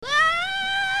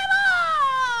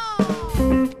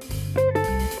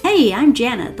Hey, I'm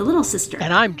Jana, the little sister.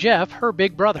 And I'm Jeff, her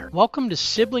big brother. Welcome to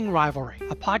Sibling Rivalry,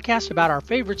 a podcast about our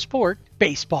favorite sport,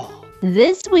 baseball.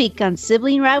 This week on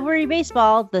Sibling Rivalry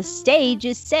Baseball, the stage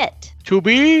is set. To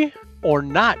be or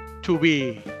not to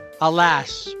be?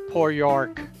 Alas, poor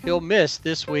York. He'll miss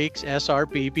this week's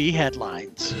SRBB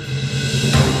headlines.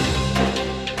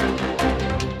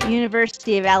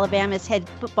 University of Alabama's head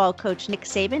football coach Nick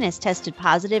Saban has tested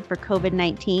positive for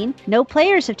COVID-19. No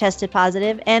players have tested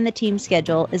positive, and the team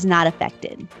schedule is not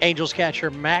affected. Angels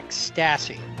catcher Max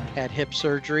Stassi had hip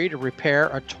surgery to repair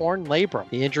a torn labrum.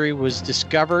 The injury was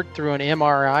discovered through an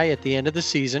MRI at the end of the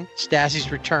season.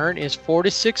 Stassi's return is 4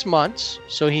 to 6 months,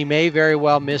 so he may very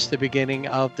well miss the beginning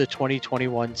of the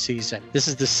 2021 season. This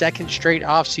is the second straight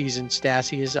offseason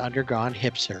Stassi has undergone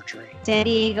hip surgery. San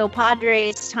Diego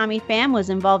Padres' Tommy Pham was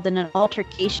involved in an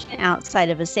altercation outside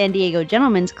of a San Diego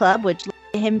gentlemen's club, which led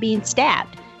to him being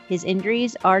stabbed. His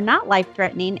injuries are not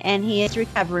life-threatening, and he is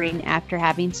recovering after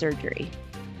having surgery.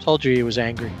 Told you he was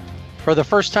angry. For the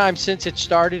first time since it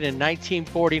started in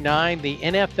 1949, the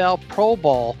NFL Pro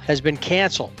Bowl has been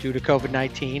canceled due to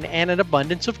COVID-19 and an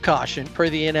abundance of caution. Per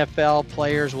the NFL,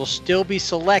 players will still be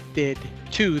selected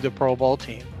to the Pro Bowl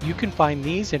team. You can find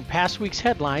these and past week's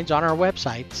headlines on our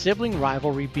website,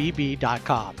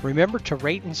 siblingrivalrybb.com. Remember to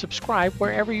rate and subscribe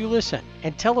wherever you listen,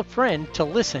 and tell a friend to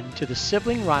listen to the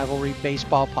Sibling Rivalry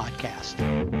Baseball Podcast.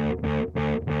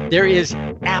 There is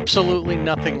absolutely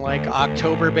nothing like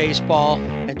October baseball,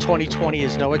 and 2020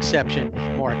 is no exception.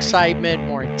 More excitement,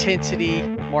 more intensity,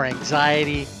 more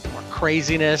anxiety, more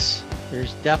craziness.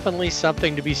 There's definitely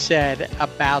something to be said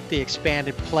about the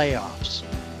expanded playoffs.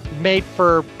 Made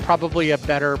for probably a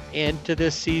better end to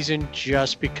this season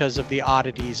just because of the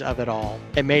oddities of it all.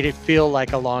 It made it feel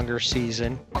like a longer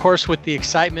season. Of course, with the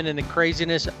excitement and the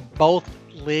craziness, both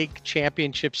league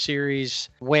championship series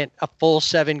went a full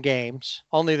 7 games.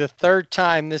 Only the third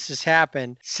time this has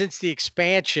happened since the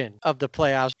expansion of the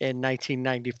playoffs in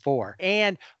 1994.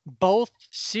 And both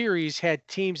series had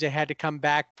teams that had to come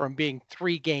back from being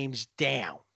 3 games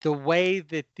down. The way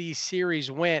that these series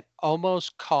went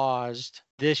almost caused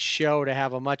this show to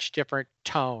have a much different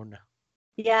tone.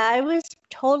 Yeah, I was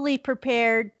totally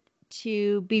prepared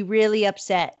to be really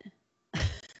upset.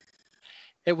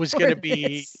 It was going to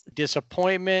be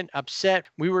disappointment, upset.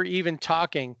 We were even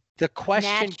talking. The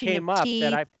question came up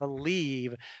that I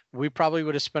believe we probably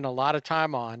would have spent a lot of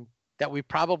time on, that we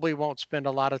probably won't spend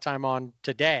a lot of time on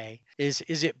today, is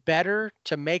it better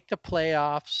to make the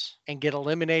playoffs and get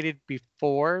eliminated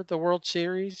before the World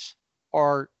Series,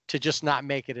 or to just not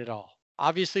make it at all?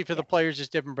 Obviously, for the players, it's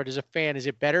different, but as a fan, is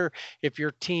it better if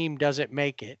your team doesn't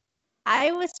make it?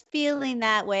 I was feeling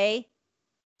that way,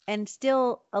 and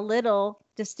still a little,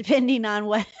 just depending on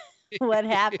what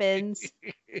happens.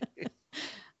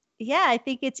 Yeah, I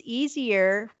think it's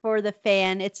easier for the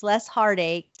fan. It's less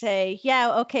heartache. Say,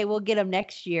 yeah, okay, we'll get them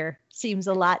next year. Seems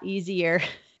a lot easier.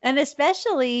 And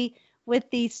especially with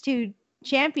these 2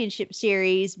 championship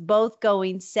series, both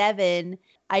going 7.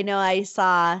 I know I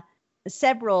saw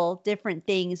several different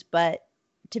things, but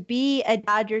to be a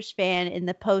Dodgers fan in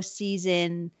the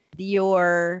postseason,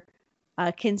 your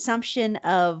consumption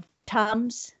of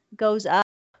Tums goes up,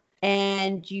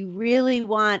 and you really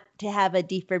want to have a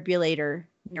defibrillator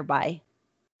nearby.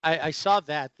 I saw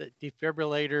that, the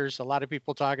defibrillators, a lot of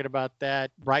people talking about that.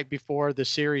 Right before the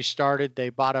series started, they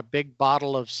bought a big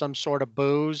bottle of some sort of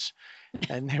booze,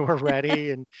 and they were ready.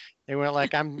 And they went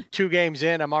like, I'm 2 games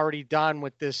in, I'm already done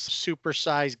with this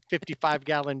supersized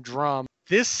 55-gallon drum.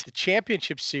 This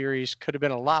championship series could have been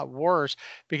a lot worse,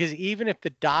 because even if the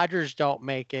Dodgers don't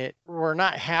make it, we're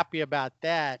not happy about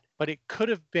that. But it could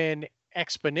have been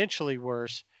exponentially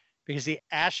worse, because the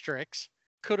Asterix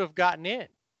could have gotten in.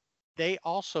 They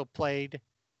also played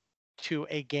to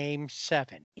a game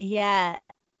 7. Yeah.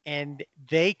 And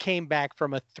they came back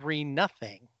from a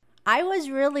 3-0. I was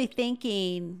really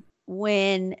thinking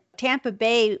when Tampa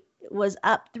Bay was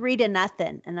up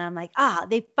 3-0, and I'm like,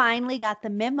 they finally got the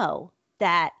memo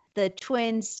that the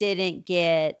Twins didn't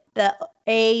get. The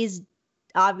A's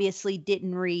obviously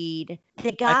didn't read.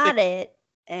 They got it.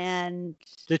 And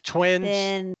the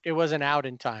Twins, it wasn't out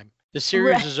in time. The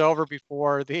series is over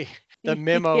before the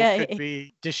memo could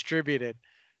be distributed.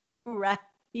 Right.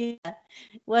 Yeah.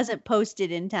 Wasn't posted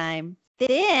in time.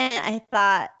 Then I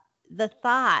thought the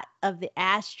thought of the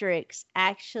Asterix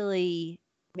actually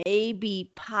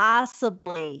maybe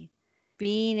possibly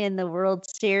being in the World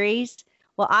Series.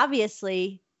 Well,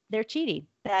 obviously they're cheating.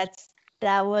 That's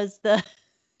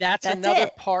another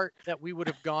part that we would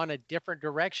have gone a different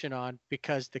direction on,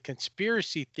 because the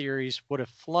conspiracy theories would have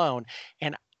flown.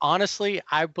 And honestly,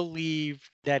 I believe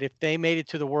that if they made it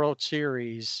to the World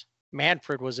Series,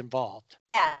 Manfred was involved.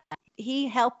 Yeah, he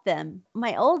helped them.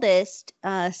 My oldest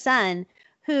son,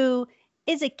 who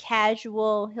is a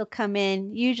casual, he'll come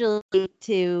in usually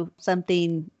to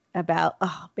something about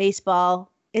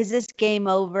baseball. Is this game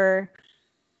over?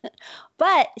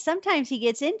 But sometimes he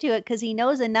gets into it because he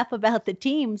knows enough about the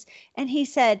teams. And he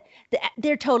said,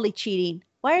 they're totally cheating.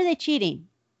 Why are they cheating?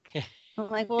 I'm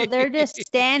like, well, they're just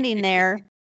standing there,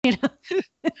 you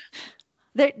know,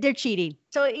 they're cheating.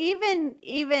 So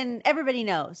even everybody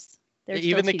knows they're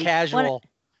Even still the cheating. casual,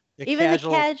 Even the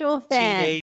casual fan,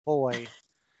 teenage boy,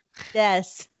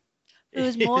 yes,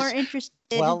 who's more is interested.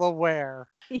 well aware.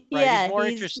 Right, Yeah, he's more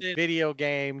interested in video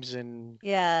games and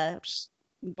yeah,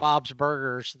 Bob's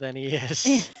Burgers than he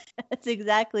is. that's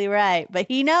exactly right. But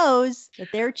he knows that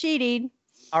they're cheating.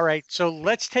 All right, so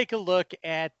let's take a look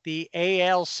at the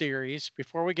AL series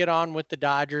before we get on with the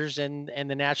Dodgers and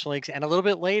the National Leagues. And a little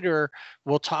bit later,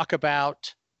 we'll talk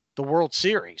about the World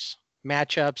Series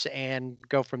matchups and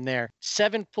go from there.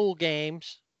 7 full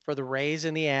games for the Rays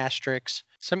and the Asterix.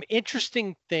 Some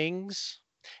interesting things.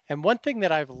 And one thing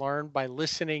that I've learned by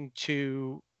listening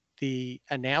to the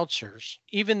announcers,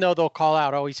 even though they'll call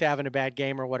out, oh, he's having a bad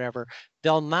game or whatever,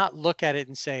 they'll not look at it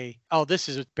and say, oh, this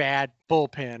is a bad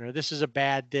bullpen or this is a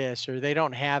bad this or they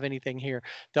don't have anything here.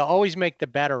 They'll always make the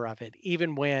better of it,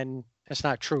 even when that's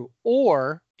not true.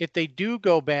 Or if they do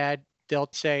go bad, they'll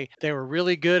say they were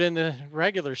really good in the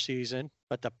regular season,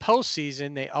 but the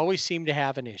postseason, they always seem to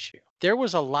have an issue. There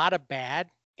was a lot of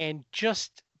bad and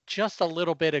just a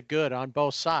little bit of good on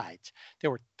both sides. There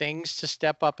were things to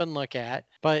step up and look at,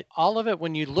 but all of it,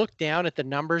 when you look down at the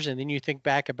numbers and then you think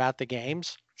back about the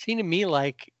games, it seemed to me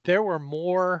like there were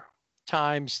more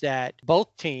times that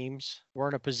both teams were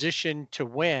in a position to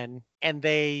win and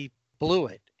they blew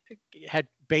it, had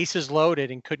bases loaded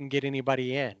and couldn't get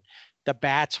anybody in. The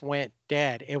bats went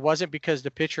dead. It wasn't because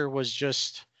the pitcher was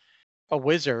just a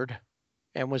wizard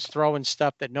and was throwing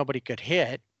stuff that nobody could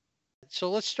hit. So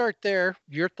let's start there.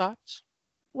 Your thoughts?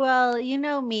 Well, you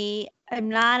know me, I'm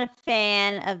not a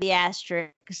fan of the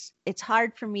Asterix. It's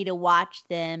hard for me to watch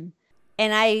them.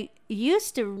 And I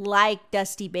used to like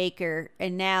Dusty Baker,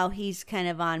 and now he's kind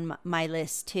of on my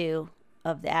list too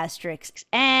of the Asterix.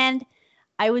 And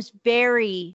I was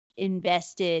very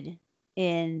invested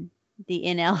in the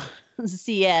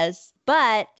NLCS.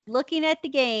 But looking at the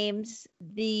games,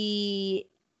 the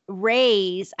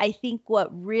Rays, I think what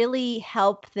really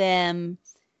helped them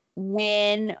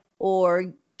win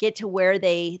or get to where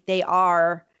they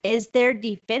are is their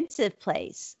defensive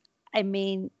plays. I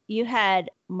mean, you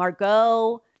had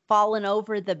Margot falling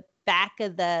over the back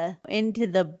of into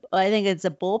the, I think it's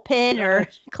a bullpen or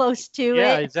close to it.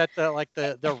 Yeah, is that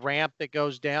the ramp that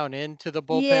goes down into the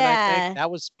bullpen? Yeah. I think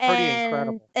that was pretty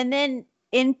incredible. And then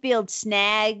infield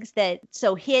snags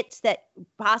hits that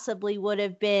possibly would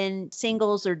have been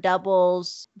singles or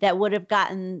doubles that would have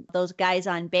gotten those guys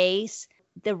on base.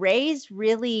 The Rays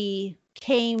really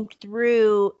came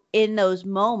through in those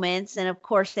moments. And of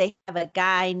course, they have a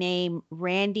guy named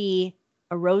Randy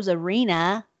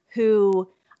Arozarena, who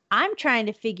I'm trying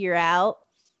to figure out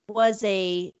was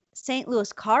a St.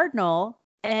 Louis Cardinal,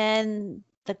 and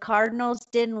the Cardinals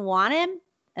didn't want him.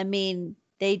 I mean,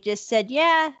 they just said,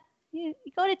 yeah, you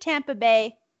go to Tampa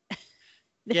Bay.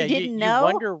 They didn't know.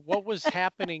 You wonder what was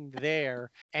happening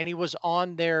there. And he was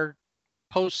on their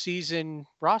postseason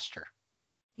roster.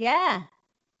 Yeah.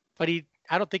 But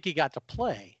I don't think he got to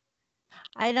play.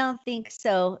 I don't think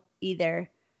so either.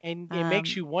 And it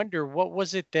makes you wonder, what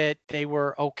was it that they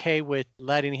were okay with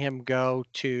letting him go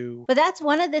to? But that's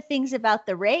one of the things about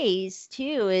the Rays,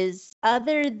 too, is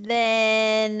other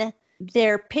than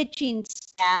their pitching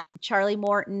staff, Charlie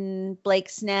Morton, Blake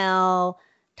Snell,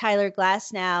 Tyler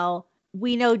Glasnow,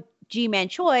 we know Ji-Man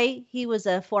Choi, he was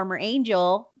a former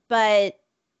Angel, but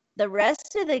the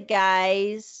rest of the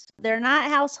guys, they're not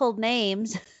household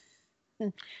names.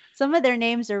 Some of their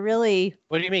names are really.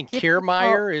 What do you mean?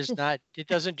 Kiermaier is not, it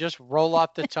doesn't just roll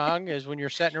off the tongue as when you're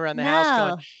sitting around the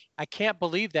house going, I can't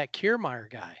believe that Kiermaier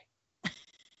guy.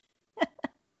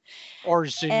 Or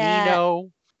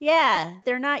Zunino. Yeah,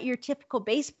 they're not your typical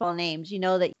baseball names,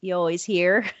 that you always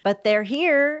hear, but they're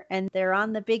here and they're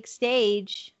on the big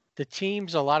stage. The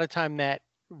teams, a lot of time that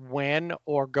win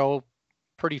or go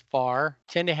pretty far,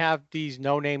 tend to have these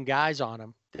no-name guys on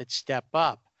them that step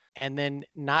up. And then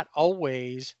not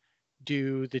always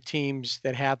do the teams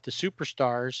that have the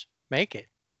superstars make it.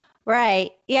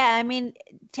 Right. Yeah. I mean,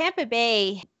 Tampa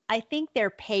Bay, I think their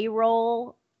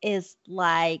payroll is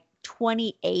like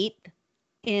 28th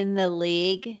in the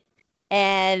league.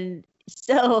 And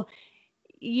so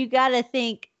you got to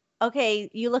think, okay,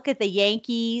 you look at the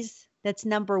Yankees, that's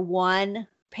number 1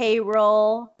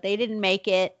 payroll. They didn't make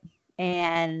it.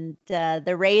 and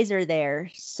the Rays are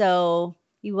there. So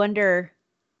you wonder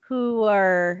who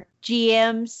are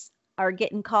GMs are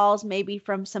getting calls maybe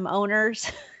from some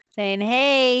owners saying,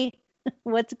 hey,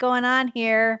 what's going on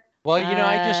here? Well,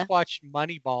 I just watched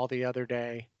Moneyball the other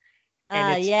day,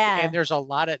 and Yeah. there's a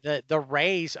lot of the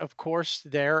Rays, of course,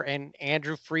 they're an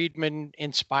Andrew Friedman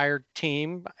inspired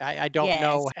team. I don't Yes.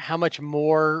 know how much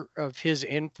more of his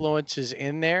influence is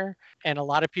in there. And a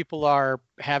lot of people are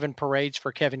having parades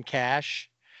for Kevin Cash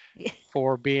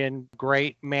for being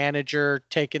great manager,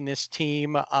 taking this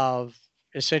team of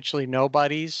essentially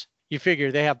nobodies. You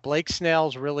figure they have Blake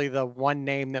Snell's really the one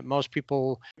name that most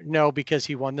people know because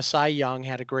he won the Cy Young,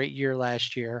 had a great year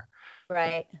last year.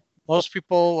 Right. Most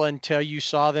people, until you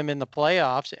saw them in the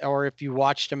playoffs, or if you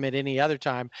watched them at any other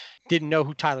time, didn't know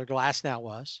who Tyler Glasnow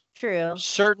was. True.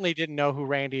 Certainly didn't know who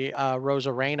Randy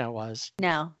Rosarena was.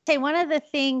 No. Say one of the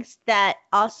things that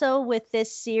also with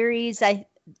this series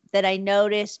that I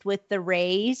noticed with the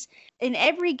Rays, in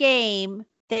every game,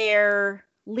 their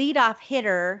leadoff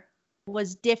hitter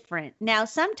was different. Now,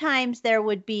 sometimes there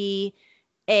would be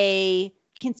a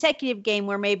consecutive game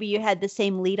where maybe you had the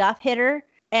same leadoff hitter,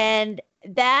 and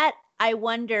that I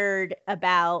wondered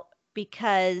about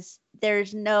because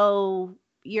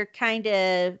you're kind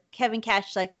of Kevin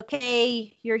Cash, like,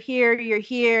 okay, you're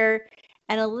here.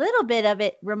 And a little bit of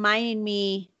it reminded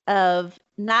me of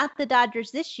not the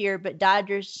Dodgers this year, but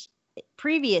Dodgers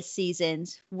previous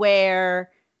seasons where,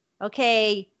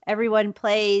 okay, everyone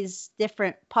plays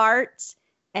different parts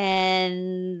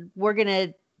and we're going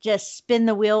to just spin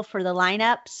the wheel for the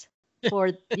lineups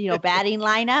for, batting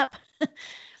lineup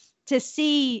to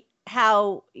see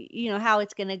how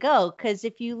it's going to go. Because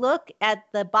if you look at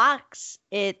the box,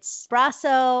 it's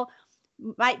Brasso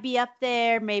might be up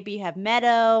there. Maybe you have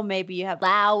Meadow. Maybe you have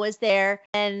Lau was there.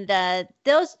 And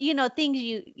those,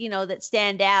 things that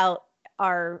stand out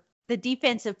are the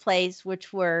defensive plays,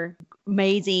 which were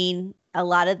amazing. A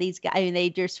lot of these guys, they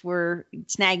just were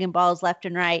snagging balls left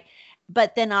and right.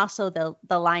 But then also the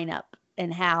lineup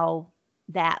and how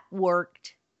that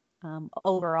worked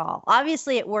overall.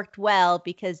 Obviously, it worked well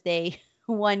because they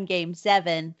won Game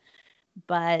 7.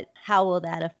 But how will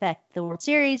that affect the World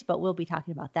Series? But we'll be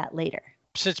talking about that later.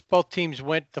 Since both teams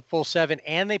went the full 7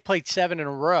 and they played 7 in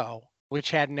a row,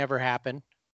 which had never happened,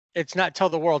 it's not till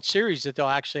the World Series that they'll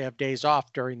actually have days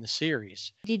off during the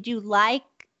series. Did you like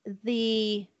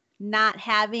the not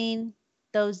having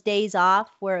those days off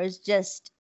where it was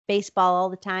just baseball all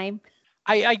the time?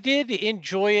 I did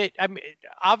enjoy it. I mean,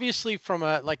 obviously from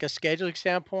a scheduling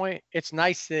standpoint, it's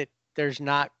nice that there's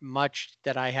not much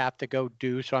that I have to go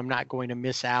do, so I'm not going to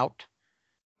miss out.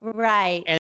 Right.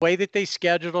 And the way that they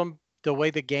scheduled them, the way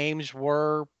the games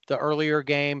were, the earlier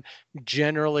game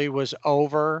generally was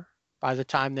over by the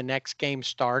time the next game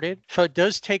started. So it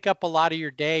does take up a lot of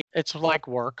your day. It's like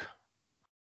work.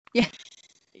 Yeah.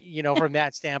 From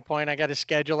that standpoint, I got to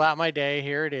schedule out my day.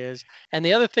 Here it is. And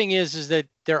the other thing is that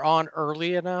they're on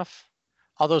early enough,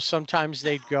 although sometimes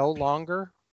they'd go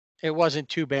longer. It wasn't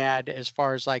too bad as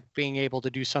far as being able to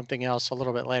do something else a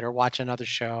little bit later, watch another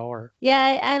show or.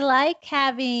 Yeah, I like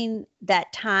having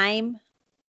that time.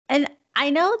 And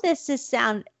I know this is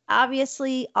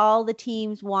obviously all the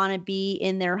teams want to be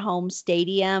in their home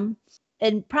stadium,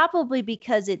 and probably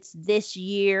because it's this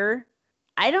year,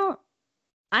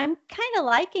 I'm kind of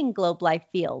liking Globe Life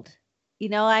Field.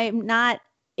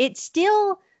 It's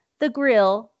still the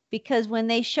grill because when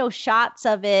they show shots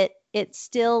of it, it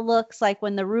still looks like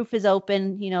when the roof is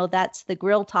open, that's the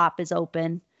grill top is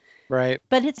open. Right.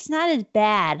 But it's not as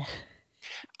bad.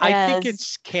 I think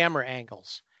it's camera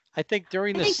angles. I think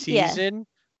during the season,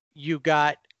 you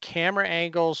got camera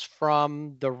angles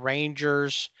from the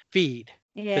Rangers feed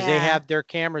because they have their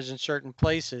cameras in certain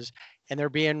places and they're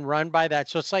being run by that.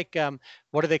 So it's like,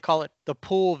 what do they call it? The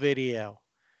pool video.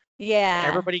 Yeah.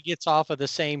 Everybody gets off of the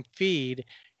same feed,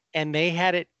 and they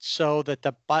had it so that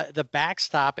the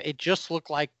backstop, it just looked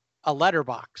like a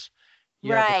letterbox.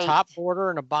 You have a top border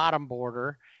and a bottom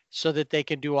border so that they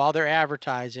can do all their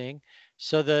advertising.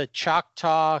 So the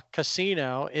Choctaw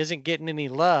Casino isn't getting any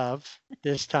love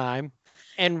this time.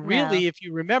 And really, if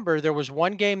you remember, there was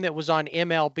one game that was on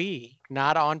MLB,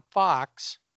 not on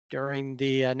Fox during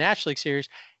the National League Series,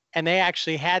 and they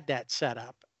actually had that set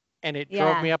up. And it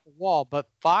drove me up a wall. But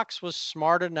Fox was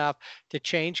smart enough to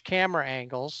change camera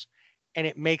angles, and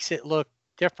it makes it look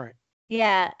different.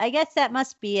 Yeah, I guess that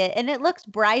must be it. And it looks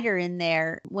brighter in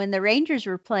there when the Rangers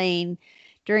were playing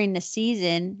during the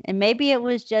season. And maybe it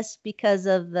was just because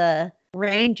of the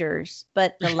Rangers,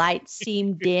 but the lights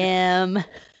seemed dim.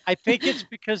 I think it's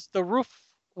because the roof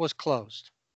was closed.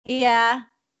 Yeah.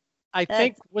 I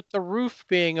think with the roof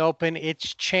being open,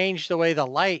 it's changed the way the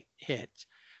light hits.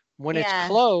 When it's Yeah.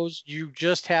 closed, you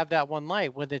just have that one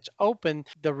light. When it's open,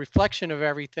 the reflection of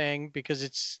everything,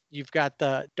 because you've got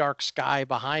the dark sky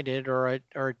behind it, or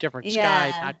a different sky,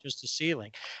 Yeah. not just a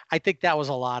ceiling. I think that was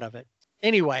a lot of it.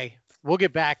 Anyway, we'll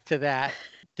get back to that.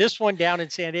 This one down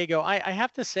in San Diego, I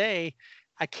have to say,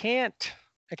 I can't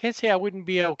I can't say I wouldn't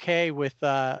be okay with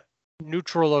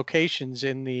neutral locations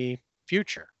in the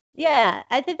future. Yeah,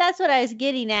 I think that's what I was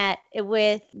getting at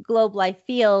with Globe Life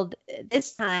Field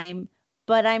this time.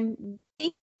 But I'm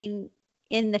thinking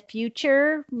in the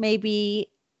future, maybe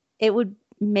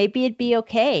it'd be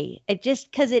okay. It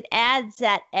just because it adds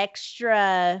that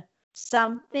extra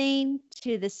something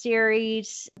to the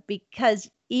series. Because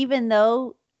even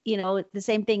though, the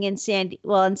same thing in San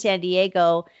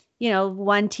Diego,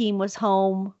 one team was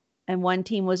home and one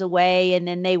team was away, and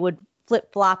then they would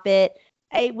flip flop it.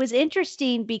 It was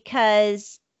interesting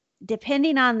because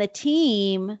depending on the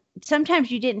team, sometimes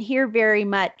you didn't hear very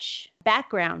much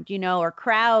background, or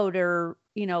crowd or,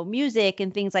 music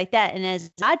and things like that. And as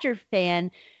a Dodger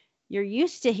fan, you're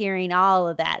used to hearing all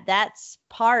of that. That's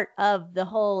part of the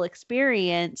whole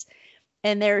experience.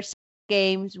 And there's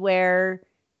games where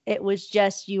it was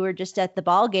just, you were just at the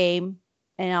ball game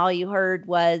and all you heard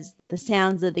was the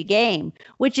sounds of the game,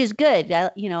 which is good.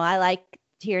 I like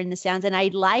hearing the sounds, and I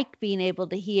like being able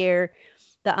to hear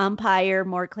the umpire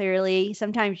more clearly.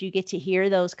 Sometimes you get to hear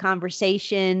those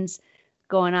conversations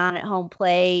going on at home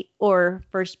plate or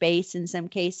first base in some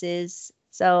cases.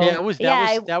 So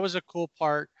yeah, that was a cool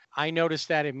part. I noticed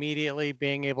that immediately,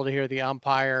 being able to hear the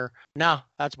umpire. No,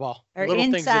 that's ball. Or Little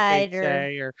things that they inside,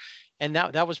 say, and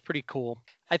that was pretty cool.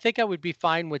 I think I would be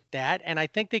fine with that, and I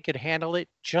think they could handle it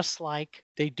just like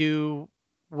they do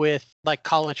with like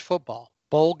college football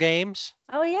bowl games.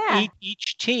 oh yeah,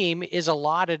 Each team is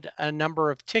allotted a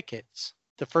number of tickets.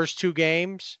 The first two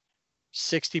games,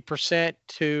 60%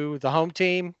 to the home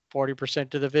team, 40%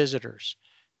 to the visitors.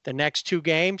 The next two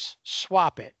games,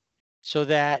 swap it so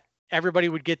that everybody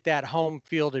would get that home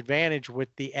field advantage with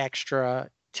the extra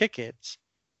tickets,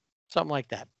 something like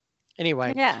that.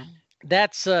 Anyway, yeah.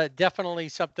 that's definitely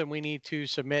something we need to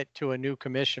submit to a new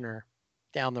commissioner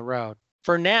down the road.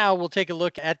 For now, we'll take a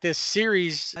look at this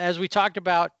series. As we talked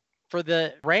about for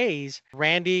the Rays,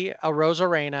 Randy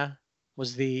Arozarena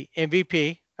was the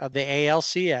MVP of the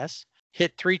ALCS,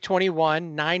 hit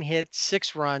 .321, 9 hits,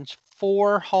 6 runs,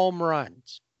 4 home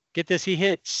runs. Get this, he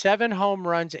hit 7 home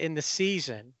runs in the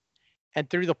season, and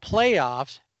through the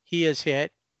playoffs, he has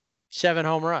hit 7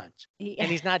 home runs. And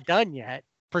he's not done yet.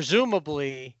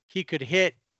 Presumably, he could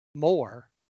hit more.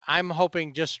 I'm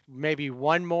hoping just maybe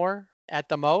one more at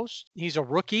the most. He's a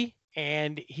rookie,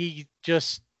 and he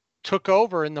just took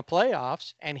over in the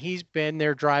playoffs, and he's been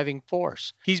their driving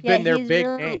force. He's been their big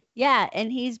name. Yeah,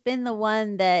 and he's been the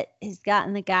one that has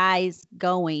gotten the guys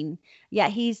going. Yeah,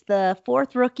 he's the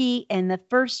 4th rookie and the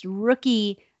first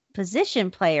rookie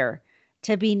position player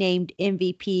to be named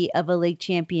MVP of a league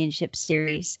championship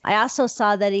series. I also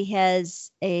saw that he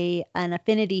has an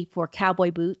affinity for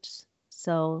cowboy boots.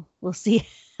 So we'll see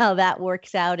how that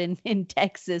works out in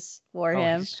Texas for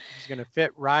him. He's going to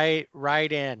fit right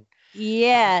in.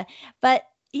 Yeah. But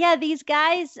yeah, these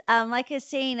guys, like I was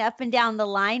saying, up and down the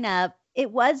lineup, it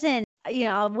wasn't,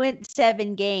 went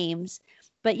 7 games.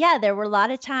 But yeah, there were a lot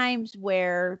of times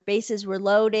where bases were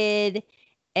loaded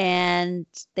and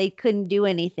they couldn't do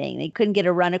anything. They couldn't get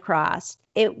a run across.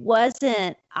 It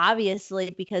wasn't,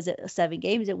 obviously, because it was 7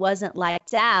 games, it wasn't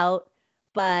lights out.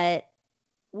 But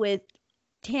with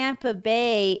Tampa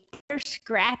Bay, they're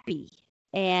scrappy.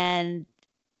 And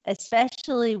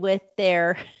especially with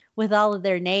all of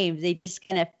their names, they just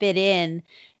kind of fit in.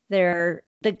 They're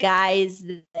the guys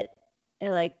that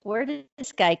are like, where did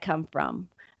this guy come from?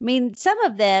 I mean, some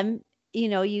of them,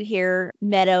 you hear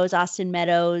Meadows, Austin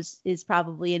Meadows is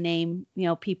probably a name,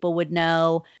 people would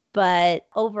know. But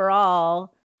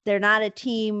overall, they're not a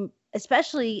team,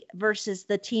 especially versus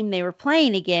the team they were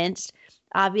playing against.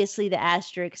 Obviously, the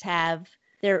Asterix have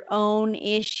their own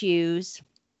issues.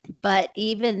 But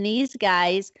even these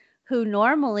guys who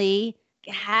normally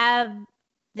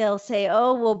they'll say,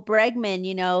 oh, well,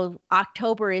 Bregman,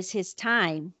 October is his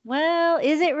time. Well,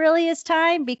 is it really his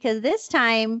time? Because this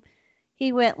time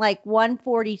he went like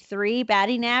 143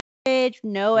 batting average,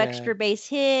 no extra base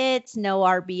hits, no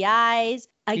RBIs.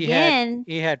 Again,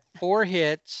 he had 4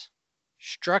 hits,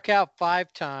 struck out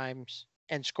 5 times,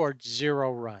 and scored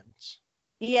 0 runs.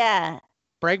 Yeah.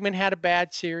 Bregman had a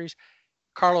bad series.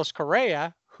 Carlos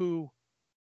Correa, who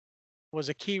was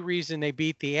a key reason they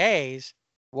beat the A's,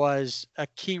 was a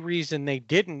key reason they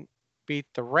didn't beat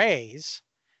the Rays,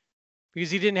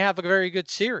 because he didn't have a very good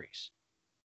series.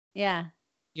 Yeah.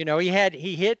 You know, he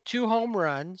hit 2 home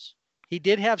runs. He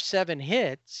did have 7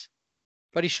 hits,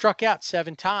 but he struck out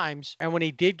 7 times. And when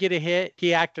he did get a hit,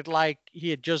 he acted like he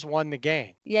had just won the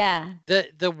game. Yeah.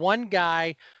 The one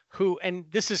guy who, and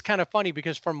this is kind of funny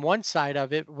because from one side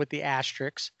of it with the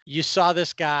asterisks, you saw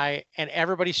this guy and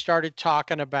everybody started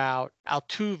talking about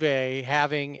Altuve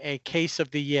having a case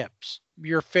of the yips.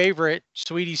 Your favorite,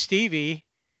 Sweetie Stevie,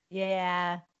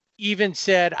 Yeah. even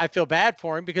said, I feel bad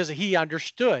for him because he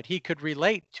understood. He could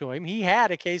relate to him. He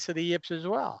had a case of the yips as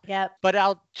well. Yep. But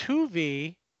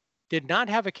Altuve did not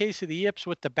have a case of the yips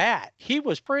with the bat. He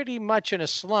was pretty much in a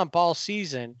slump all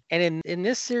season. And in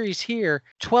this series here,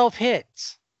 12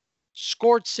 hits,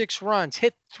 scored 6 runs,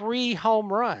 hit 3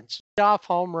 home runs, off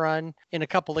home run in a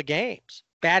couple of games,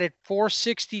 batted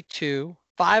 .462,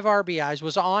 5 RBIs,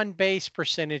 was on base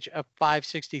percentage of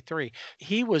 .563.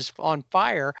 He was on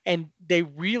fire, and they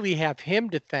really have him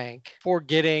to thank for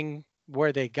getting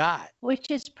where they got.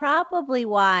 Which is probably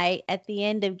why at the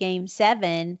end of Game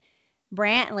 7,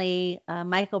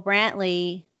 Michael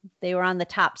Brantley, they were on the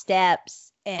top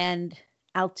steps, and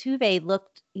Altuve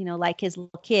looked, like his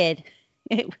little kid.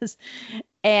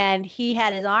 And he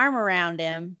had his arm around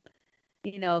him,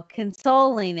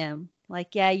 consoling him.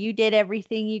 Like, yeah, you did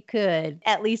everything you could,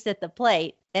 at least at the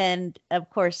plate. And of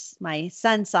course, my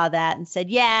son saw that and said,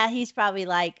 yeah, he's probably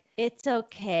like, it's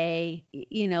okay.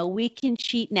 We can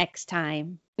cheat next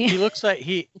time. He looks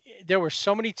like there were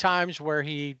so many times where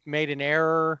he made an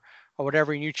error or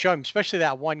whatever, and you'd show him, especially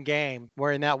that one game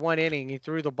where in that one inning, he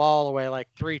threw the ball away like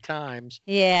 3 times.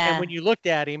 Yeah. And when you looked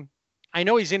at him, I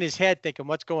know he's in his head thinking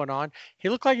what's going on. He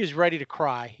looked like he was ready to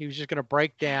cry. He was just going to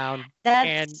break down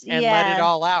and let it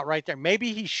all out right there.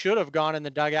 Maybe he should have gone in the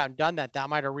dugout and done that. That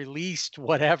might have released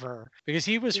whatever, because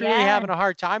he was really having a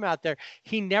hard time out there.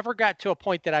 He never got to a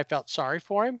point that I felt sorry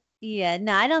for him. Yeah,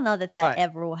 no, I don't know that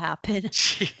ever will happen.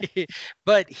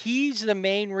 But he's the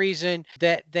main reason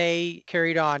that they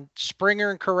carried on.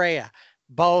 Springer and Correa,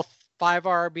 both 5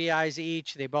 RBIs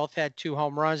each. They both had 2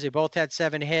 home runs. They both had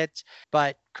 7 hits,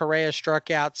 but Correa struck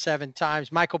out 7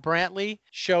 times. Michael Brantley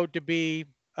showed to be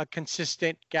a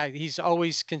consistent guy. He's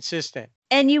always consistent.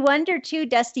 And you wonder too,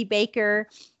 Dusty Baker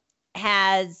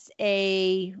has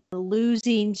a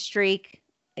losing streak,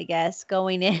 I guess,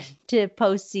 going into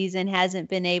postseason, hasn't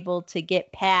been able to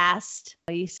get past.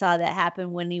 You saw that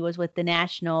happen when he was with the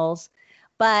Nationals,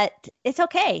 but it's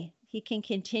okay. He can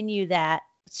continue that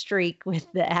streak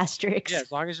with the asterisks. Yeah,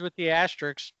 as long as with the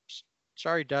asterisks.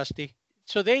 Sorry, Dusty.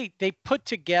 So they put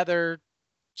together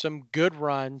some good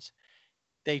runs.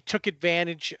 They took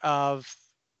advantage of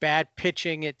bad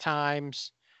pitching at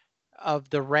times of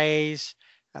the Rays.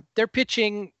 Their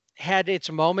pitching had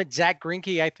its moment. Zach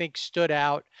Greinke, I think, stood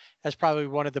out as probably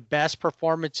one of the best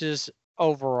performances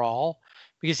overall,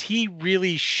 because he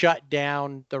really shut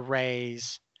down the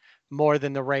Rays more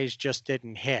than the Rays just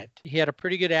didn't hit. He had a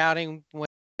pretty good outing.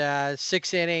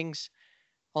 6 innings,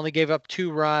 only gave up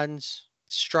 2 runs,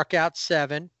 struck out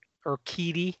 7.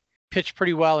 Urquidy pitched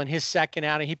pretty well in his second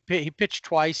outing. He pitched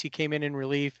twice. He came in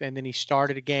relief, and then he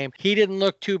started a game. He didn't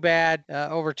look too bad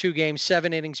over 2 games,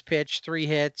 7 innings pitched, 3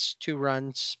 hits, 2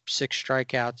 runs, 6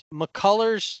 strikeouts.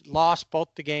 McCullers lost both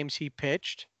the games he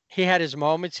pitched. He had his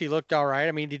moments. He looked all right.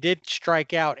 I mean, he did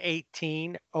strike out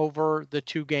 18 over the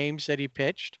 2 games that he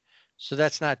pitched, so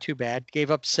that's not too bad. Gave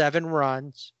up 7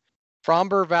 runs.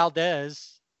 Framber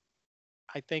Valdez,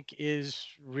 I think, is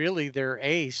really their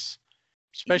ace,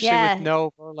 especially with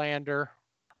no Verlander.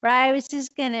 Right. I was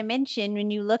just going to mention, when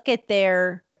you look at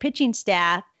their pitching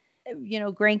staff,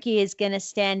 Greinke is going to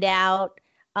stand out.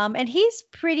 And he's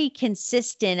pretty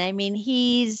consistent. I mean,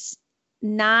 he's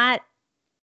not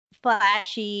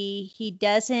flashy.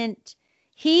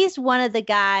 He's one of the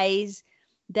guys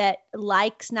that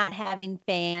likes not having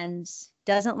fans,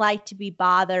 doesn't like to be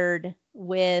bothered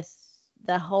with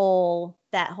that whole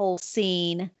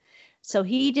scene. So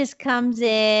he just comes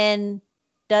in,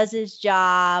 does his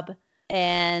job,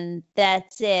 and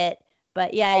that's it.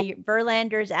 But yeah,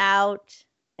 Verlander's out,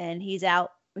 and he's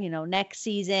out, next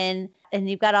season. And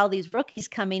you've got all these rookies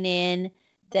coming in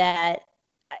that,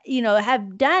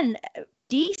 have done a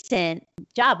decent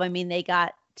job. I mean, they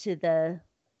got to the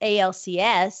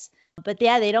ALCS, but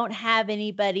yeah, they don't have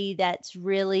anybody that's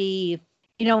really,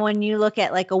 when you look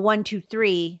at like a 1, 2,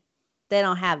 3, they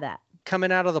don't have that.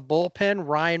 Coming out of the bullpen,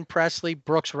 Ryan Presley,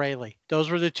 Brooks Raley. Those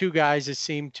were the 2 guys that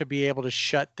seemed to be able to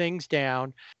shut things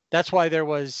down. That's why there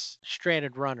was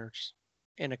stranded runners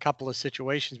in a couple of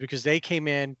situations, because they came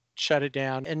in, shut it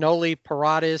down. Enoli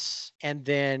Paradas and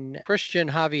then Christian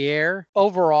Javier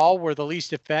overall were the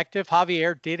least effective.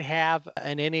 Javier did have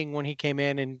an inning when he came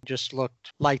in and just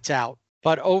looked lights out.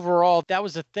 But overall, that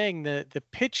was the thing, the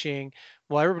pitching,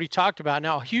 well, everybody talked about.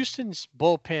 Now, Houston's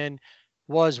bullpen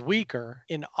was weaker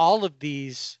in all of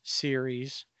these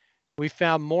series. We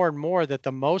found more and more that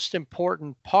the most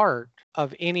important part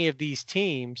of any of these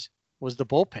teams was the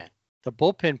bullpen. The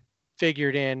bullpen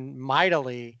figured in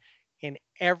mightily in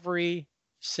every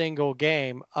single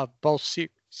game of both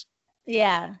series.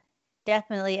 Yeah,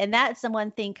 definitely. And that's the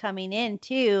one thing coming in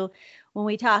too, when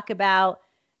we talk about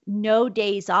no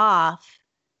days off.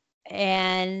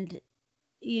 And,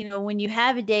 when you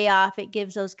have a day off, it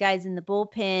gives those guys in the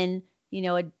bullpen,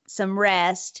 some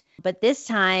rest. But this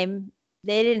time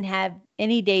they didn't have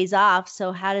any days off.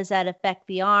 So how does that affect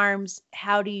the arms?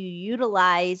 How do you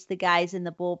utilize the guys in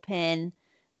the bullpen?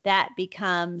 That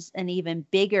becomes an even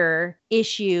bigger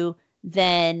issue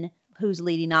than who's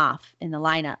leading off in the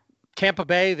lineup. Tampa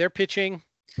Bay, their pitching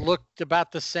looked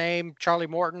about the same. Charlie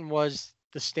Morton was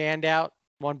the standout,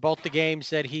 won both the games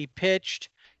that he pitched,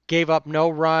 gave up no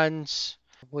runs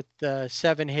with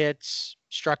 7 hits,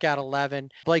 struck out 11.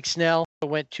 Blake Snell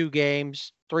went 2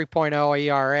 games, 3.0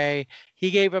 ERA. He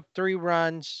gave up 3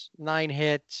 runs, 9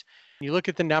 hits. You look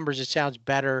at the numbers, it sounds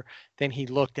better than he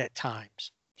looked at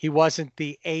times. He wasn't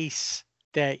the ace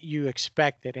that you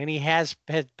expected, and he has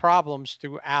had problems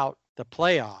throughout the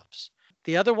playoffs.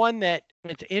 The other one that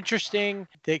it's interesting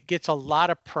that gets a lot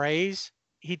of praise,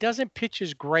 he doesn't pitch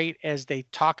as great as they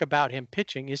talk about him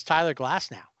pitching, is Tyler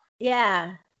Glasnow.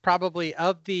 Yeah. Probably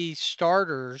of the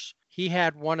starters, he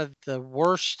had one of the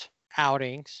worst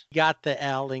outings. Got the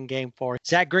L in game 4.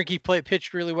 Zach Greinke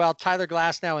pitched really well. Tyler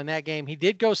Glasnow in that game, he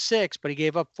did go 6, but he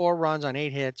gave up 4 runs on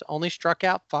 8 hits, only struck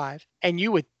out 5. And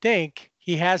you would think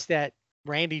he has that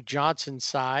Randy Johnson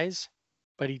size,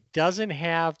 but he doesn't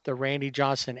have the Randy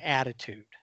Johnson attitude.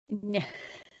 No,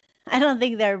 I don't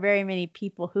think there are very many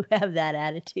people who have that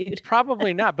attitude.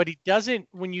 Probably not, but he doesn't.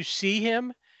 When you see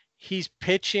him, he's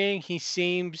pitching. He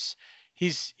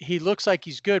looks like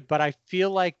he's good, but I feel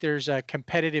like there's a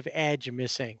competitive edge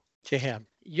missing to him.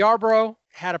 Yarbrough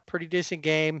had a pretty decent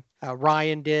game.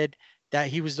 Ryan did. That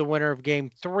he was the winner of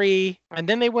game 3. And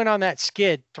then they went on that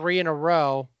skid 3 in a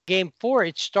row. Game 4,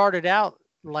 it started out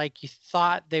like you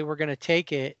thought they were going to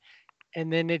take it.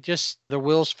 And then the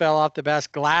wheels fell off the bus.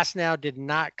 Glasnow did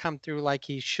not come through like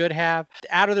he should have.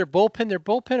 Out of their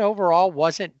bullpen overall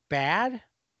wasn't bad.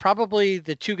 Probably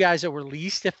the 2 guys that were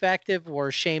least effective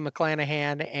were Shane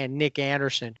McClanahan and Nick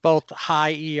Anderson. Both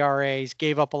high ERAs,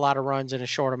 gave up a lot of runs in a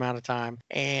short amount of time,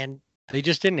 and they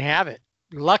just didn't have it.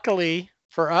 Luckily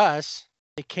for us,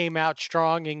 they came out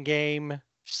strong in game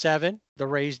 7. The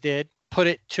Rays did. Put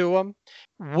it to them.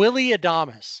 Willy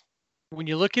Adames. When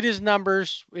you look at his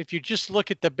numbers, if you just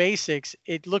look at the basics,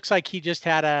 it looks like he just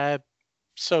had a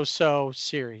so-so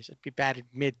series. It'd be batted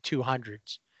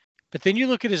mid-200s. But then you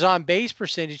look at his on-base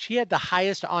percentage, he had the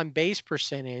highest on-base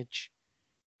percentage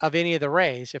of any of the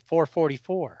Rays at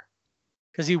 444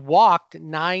 because he walked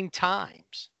 9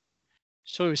 times.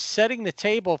 So he was setting the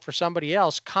table for somebody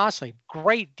else constantly.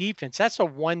 Great defense. That's the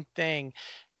one thing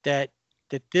that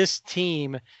this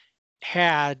team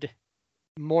had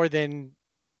more than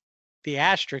the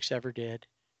Asterix ever did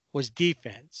was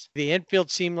defense. The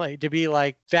infield seemed to be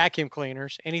like vacuum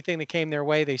cleaners. Anything that came their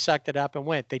way, they sucked it up and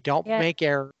went. They don't make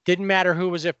errors. Didn't matter who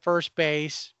was at first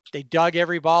base. They dug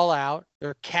every ball out.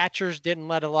 Their catchers didn't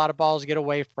let a lot of balls get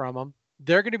away from them.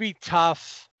 They're going to be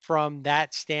tough from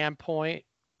that standpoint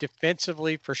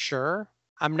defensively for sure.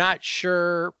 I'm not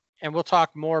sure, and we'll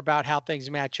talk more about how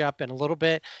things match up in a little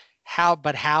bit, how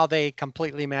they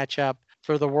completely match up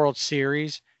for the World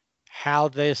Series, how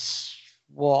this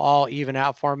will all even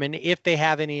out for them, and if they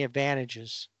have any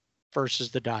advantages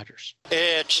versus the Dodgers.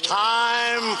 It's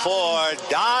time for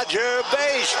Dodger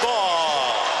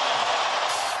baseball.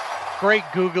 Great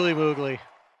googly moogly.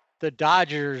 The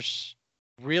Dodgers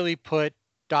really put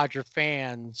Dodger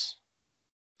fans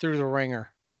through the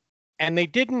ringer. And they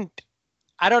didn't,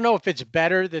 I don't know if it's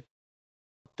better that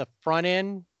the front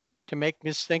end to make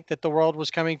us think that the world was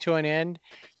coming to an end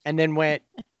and then went,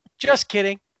 just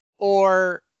kidding.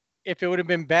 Or if it would have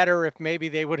been better if maybe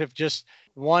they would have just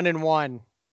 1-1,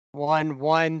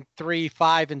 1, 3,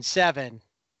 5, and 7.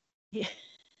 Yeah.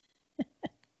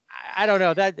 I don't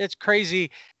know. It's crazy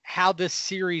how this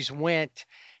series went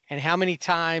and how many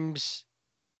times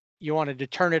you wanted to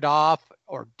turn it off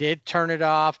or did turn it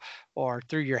off or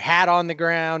threw your hat on the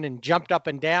ground and jumped up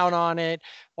and down on it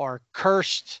or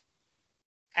cursed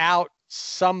out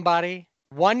somebody.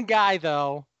 One guy,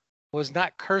 though, was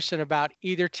not cursing about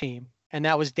either team, and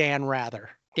that was Dan Rather.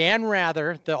 Dan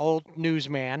Rather, the old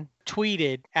newsman,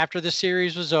 tweeted after the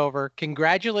series was over,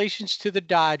 "Congratulations to the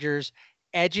Dodgers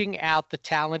edging out the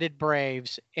talented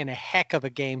Braves in a heck of a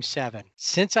Game 7.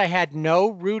 Since I had no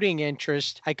rooting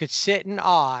interest, I could sit in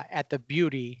awe at the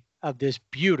beauty of this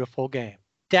beautiful game.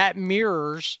 That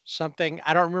mirrors something,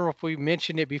 I don't remember if we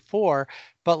mentioned it before,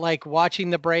 but like watching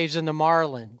the Braves and the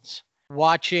Marlins,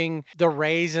 watching the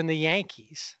Rays and the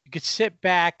Yankees. You could sit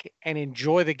back and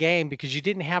enjoy the game because you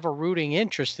didn't have a rooting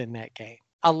interest in that game.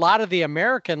 A lot of the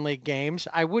American League games,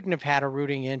 I wouldn't have had a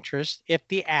rooting interest if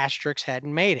the Asterix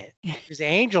hadn't made it because the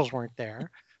Angels weren't there.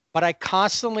 But I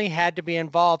constantly had to be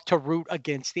involved to root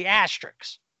against the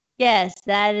Asterix. Yes,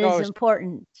 that is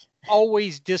important.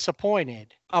 Always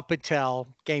disappointed up until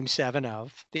Game 7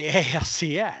 of the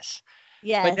ALCS.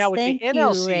 Yes, but now with the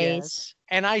NLCS, Rays.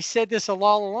 and I said this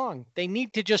all along, they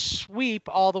need to just sweep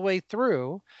all the way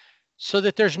through so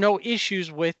that there's no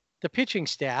issues with the pitching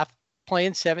staff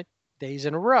playing 7 days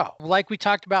in a row. Like we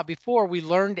talked about before, we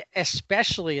learned,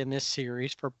 especially in this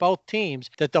series for both teams,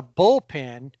 that the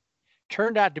bullpen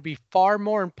turned out to be far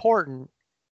more important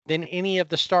than any of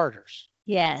the starters.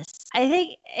 Yes. I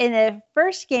think in the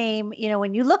first game,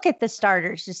 when you look at the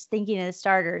starters, just thinking of the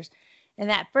starters, in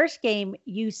that first game,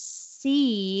 you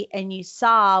see and you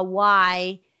saw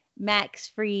why Max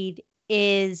Fried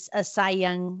is a Cy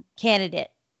Young candidate.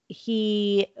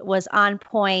 He was on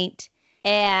point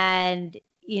and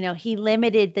he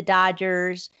limited the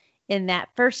Dodgers in that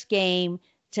first game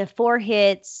to 4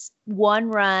 hits, 1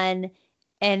 run,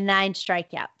 and 9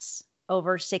 strikeouts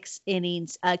over 6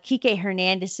 innings. Kike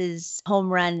Hernandez's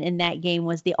home run in that game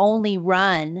was the only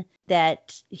run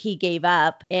that he gave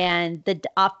up. And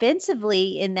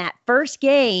offensively in that first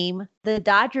game, the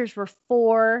Dodgers were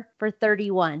 4 for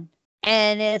 31.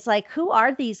 And it's like, who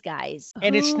are these guys?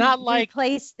 And it's not like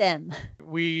replaced them.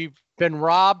 We've been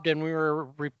robbed and we were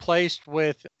replaced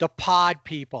with the pod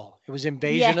people. It was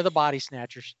Invasion of the Body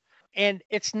Snatchers. And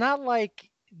it's not like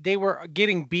they were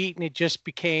getting beat and it just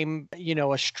became,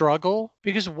 a struggle,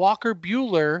 because Walker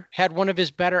Buehler had one of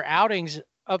his better outings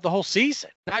of the whole season,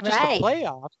 not just the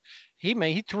playoffs.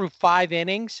 He threw 5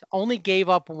 innings, only gave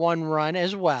up 1 run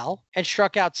as well, and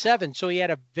struck out 7. So he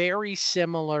had a very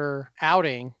similar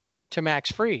outing to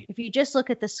Max Fried. If you just look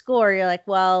at the score, you're like,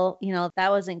 well, that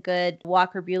wasn't good.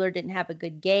 Walker Buehler didn't have a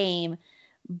good game.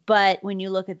 But when you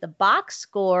look at the box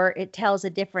score, it tells a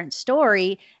different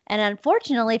story. And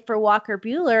unfortunately for Walker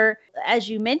Buehler, as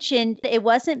you mentioned, it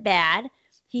wasn't bad.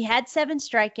 He had 7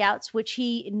 strikeouts, which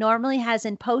he normally has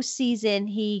in postseason.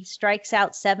 He strikes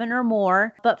out 7 or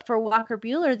more. But for Walker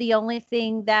Buehler, the only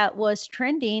thing that was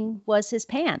trending was his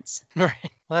pants. Right.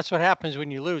 Well, that's what happens when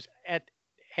you lose.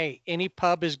 Hey, any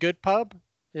pub is good pub.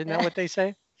 Isn't that what they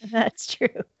say? That's true.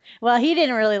 Well, he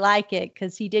didn't really like it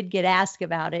because he did get asked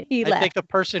about it. I think the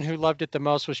person who loved it the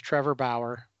most was Trevor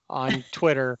Bauer on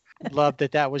Twitter. Loved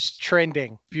that was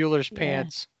trending. Bueller's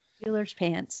pants. Bueller's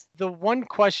pants. The one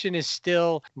question is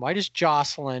still, why does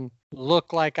Jocelyn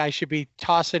look like I should be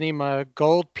tossing him a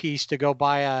gold piece to go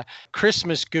buy a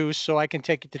Christmas goose so I can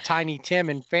take it to Tiny Tim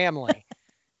and family?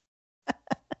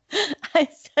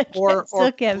 Or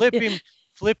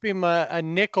flip him a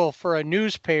nickel for a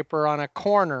newspaper on a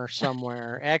corner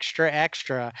somewhere,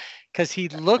 extra, because he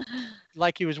looked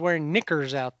like he was wearing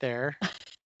knickers out there.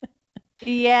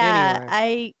 Yeah,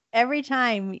 anyway. Every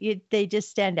time they just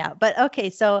stand out. But okay,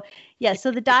 so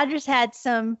the Dodgers had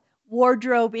some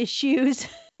wardrobe issues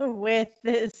with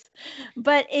this.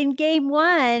 But in Game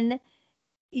 1,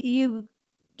 you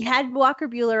had Walker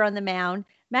Buehler on the mound.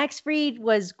 Max Fried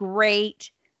was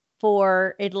great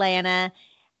for Atlanta.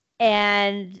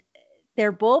 And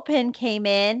their bullpen came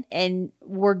in and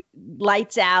were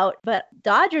lights out. But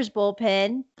Dodgers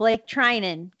bullpen, Blake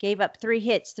Trinan gave up 3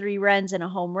 hits, 3 runs, and a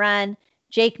home run.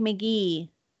 Jake McGee,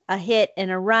 a hit and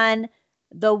a run.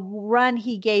 The run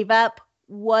he gave up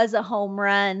was a home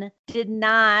run. Did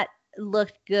not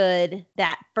look good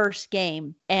that first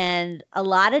game. And a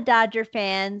lot of Dodger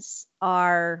fans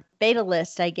are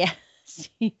fatalist, I guess.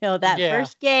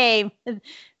 First game,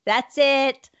 that's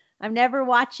it. I'm never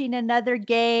watching another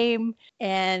game,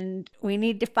 and we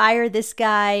need to fire this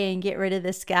guy and get rid of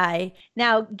this guy.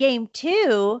 Now, Game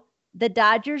 2, the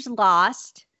Dodgers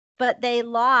lost, but they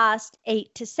lost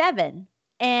 8-7,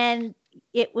 and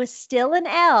it was still an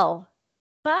L.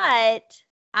 But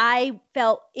I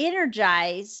felt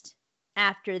energized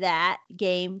after that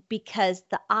game because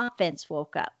the offense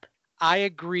woke up. I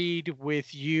agreed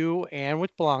with you and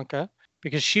with Blanca,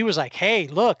 because she was like, hey,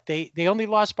 look, they only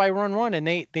lost by 1 and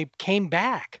they came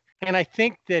back. And I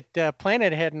think that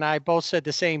Planet Head and I both said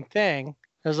the same thing.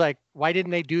 I was like, why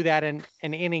didn't they do that in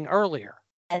an inning earlier?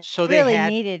 So they really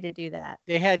needed to do that.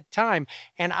 They had time.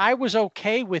 And I was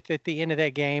okay with at the end of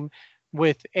that game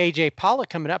with A.J. Pollock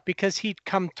coming up because he'd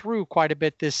come through quite a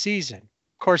bit this season.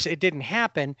 course, it didn't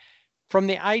happen. From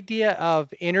the idea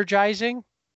of energizing,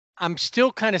 I'm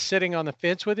still kind of sitting on the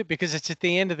fence with it because it's at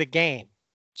the end of the game.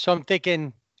 So I'm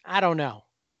thinking, I don't know.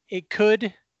 It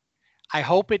could. I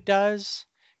hope it does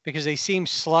because they seem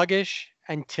sluggish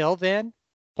until then,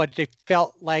 but they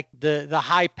felt like the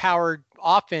high-powered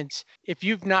offense. If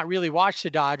you've not really watched the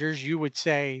Dodgers, you would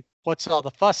say, what's all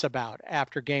the fuss about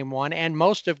after game 1 and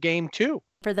most of game 2?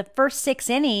 For the first 6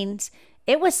 innings,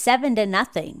 it was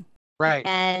 7-0. Right.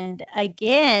 And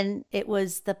again, it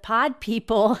was the pod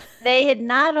people. They had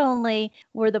not only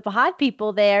were the pod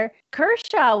people there,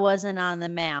 Kershaw wasn't on the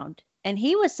mound. And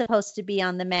he was supposed to be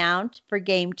on the mound for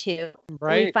game 2.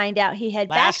 Right. We find out he had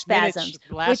back spasms.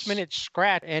 Last minute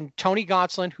scratch. And Tony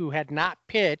Gonsolin, who had not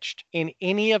pitched in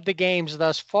any of the games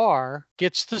thus far,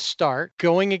 gets the start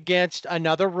going against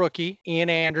another rookie,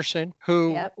 Ian Anderson,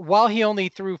 who, while he only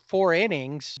threw 4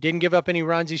 innings, didn't give up any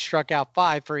runs. He struck out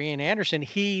 5 for Ian Anderson.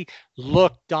 He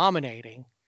looked dominating.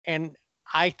 And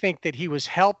I think that he was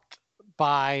helped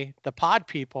by the pod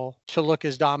people to look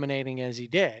as dominating as he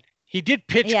did. He did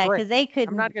pitch great. Because they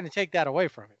couldn't. I'm not going to take that away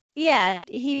from him. Yeah,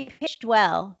 he pitched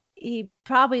well. He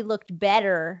probably looked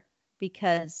better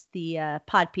because the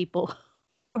pod people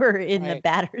were in the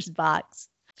batter's box.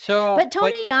 But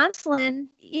Tony Gonsolin,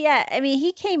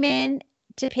 he came in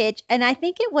to pitch, and I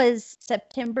think it was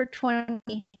September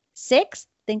 26th. I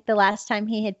think the last time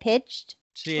he had pitched.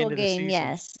 It's the end of the season.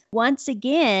 Yes. Once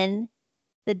again,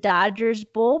 the Dodgers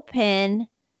bullpen.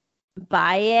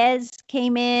 Baez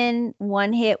came in,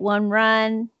 1 hit, 1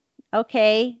 run.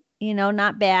 Okay,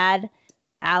 not bad.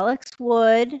 Alex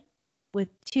Wood with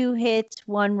 2 hits,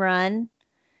 1 run.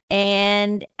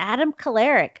 And Adam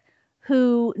Kolarek,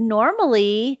 who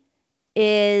normally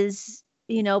is,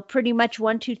 pretty much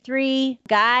 1, 2, 3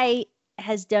 guy,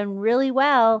 has done really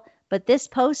well. But this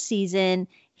postseason,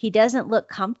 he doesn't look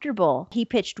comfortable. He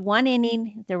pitched 1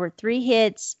 inning. There were 3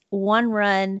 hits, 1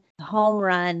 run, home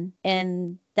run,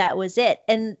 and that was it.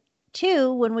 And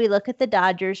 2, when we look at the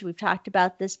Dodgers, we've talked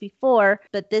about this before,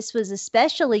 but this was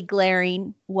especially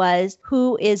glaring, was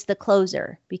who is the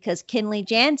closer? Because Kenley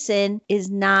Jansen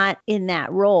is not in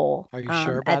that role. Are you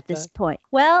sure about at this point?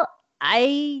 Well,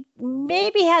 I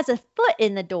maybe has a foot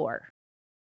in the door.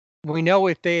 We know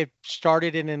if they had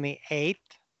started it in the 8th,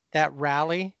 that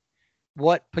rally,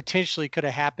 what potentially could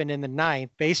have happened in the 9th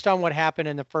based on what happened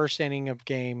in the first inning of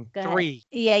game 3.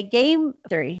 Yeah, game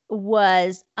 3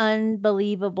 was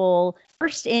unbelievable.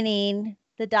 First inning,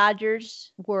 the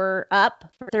Dodgers were up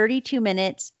for 32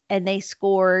 minutes and they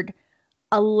scored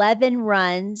 11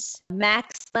 runs.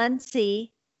 Max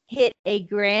Muncy hit a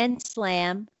grand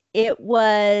slam. It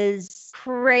was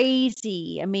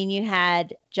crazy. I mean, you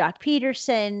had Jock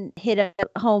Peterson hit a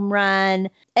home run,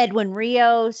 Edwin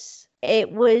Rios.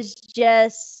 It was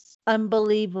just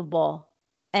unbelievable.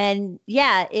 And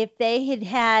yeah, if they had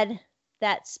had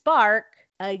that spark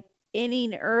an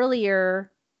inning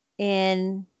earlier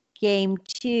in game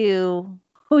 2,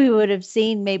 we would have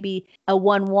seen maybe a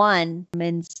 1-1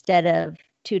 instead of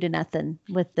 2-0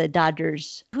 with the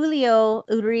Dodgers. Julio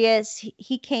Urias,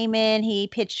 he came in, he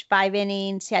pitched 5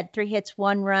 innings, he had 3 hits,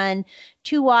 1 run,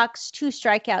 2 walks, 2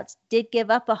 strikeouts, did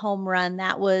give up a home run.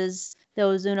 That was the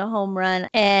Ozuna home run.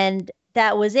 And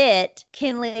that was it.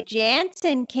 Kenley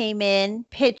Jansen came in,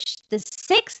 pitched the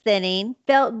 6th inning,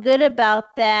 felt good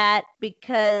about that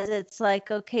because it's like,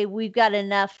 okay, we've got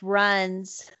enough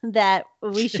runs that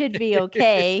we should be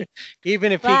okay.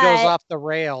 Even if he goes off the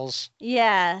rails.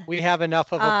 Yeah. We have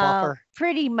enough of a buffer.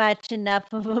 Pretty much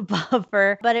enough of a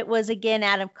buffer. But it was, again,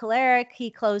 Adam Kolarek.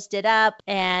 He closed it up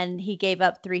and he gave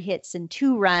up 3 hits and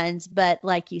 2 runs. But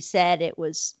like you said, it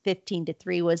was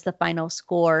 15-3 was the final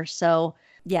score. So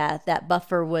yeah, that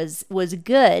buffer was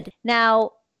good.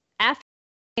 Now, after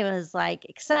it was like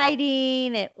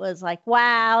exciting. It was like,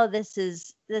 wow, this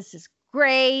is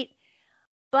great.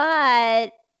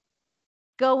 But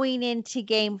going into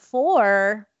game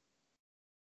 4,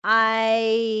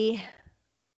 I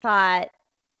thought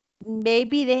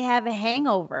maybe they have a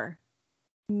hangover.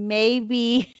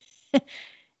 Maybe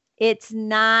it's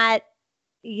not,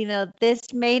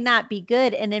 this may not be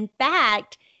good. And in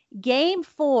fact, game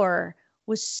 4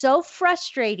 was so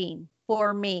frustrating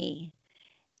for me.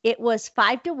 It was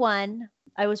 5-1.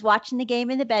 I was watching the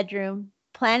game in the bedroom.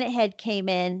 Planet Head came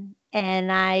in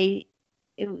and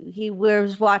he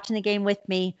was watching the game with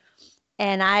me.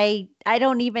 And I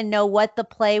don't even know what the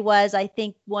play was. I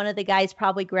think one of the guys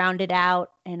probably grounded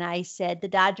out. And I said, the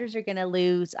Dodgers are going to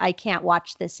lose. I can't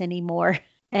watch this anymore.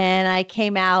 And I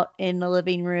came out in the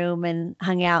living room and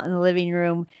hung out in the living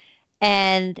room.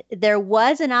 And there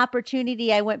was an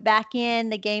opportunity. I went back in.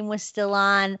 The game was still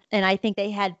on. And I think they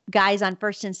had guys on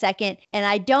first and second. And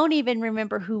I don't even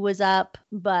remember who was up,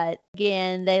 but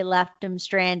again, they left them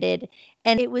stranded.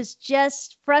 And it was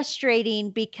just frustrating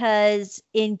because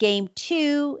in game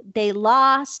 2, they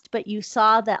lost, but you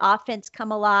saw the offense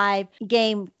come alive.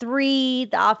 Game 3,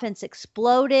 the offense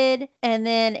exploded. And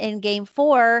then in game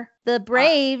 4, the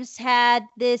Braves had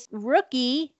this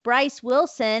rookie, Bryce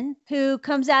Wilson, who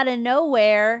comes out of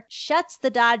nowhere, shuts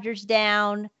the Dodgers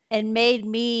down, and made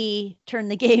me turn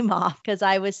the game off because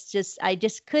I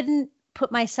just couldn't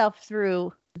put myself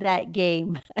through that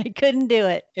game. I couldn't do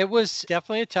it. It was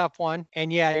definitely a tough one.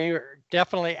 And yeah, you're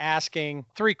definitely asking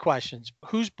 3 questions.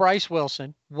 Who's Bryce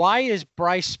Wilson? Why is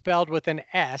Bryce spelled with an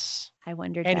S? I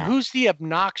wondered And that. who's the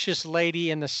obnoxious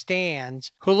lady in the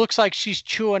stands who looks like she's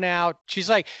chewing out? She's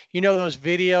like, those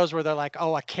videos where they're like,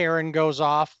 oh, a Karen goes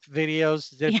off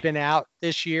videos that have been out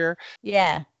this year.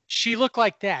 Yeah. She looked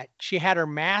like that. She had her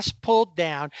mask pulled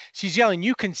down. She's yelling.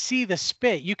 You can see the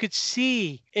spit. You could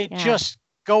see it just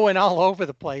going all over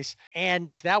the place.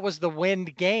 And that was the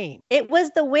wind game. It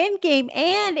was the wind game,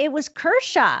 and it was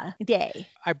Kershaw Day.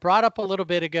 I brought up a little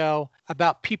bit ago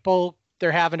about people,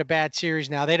 they're having a bad series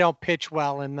now. They don't pitch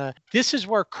well. This is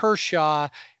where Kershaw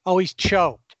always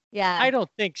choked. Yeah. I don't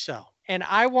think so. And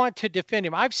I want to defend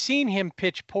him. I've seen him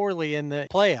pitch poorly in the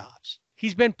playoffs.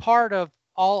 He's been part of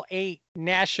all 8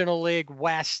 National League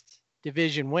West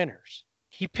division winners.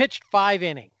 He pitched 5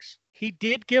 innings. He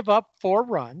did give up 4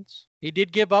 runs. He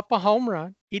did give up a home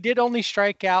run. He did only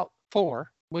strike out 4,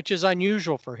 which is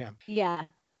unusual for him. Yeah.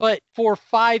 But for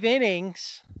 5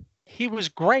 innings, he was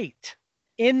great.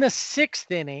 In the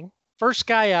 6th inning, first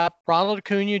guy up, Ronald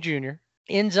Acuna Jr.,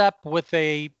 ends up with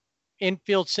a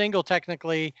infield single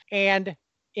technically and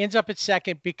ends up at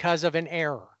second because of an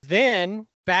error. Then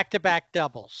back-to-back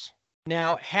doubles.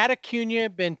 Now, had Acuna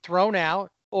been thrown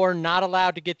out or not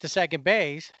allowed to get to second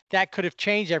base, that could have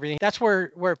changed everything. That's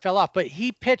where it fell off. But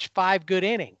he pitched 5 good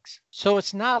innings. So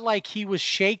it's not like he was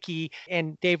shaky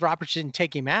and Dave Roberts didn't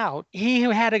take him out. He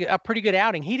had a pretty good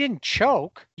outing. He didn't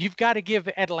choke. You've got to give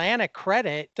Atlanta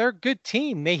credit. They're a good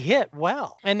team. They hit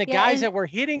well. And the guys that were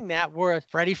hitting that were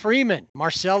Freddie Freeman,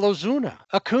 Marcell Ozuna.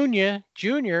 Acuna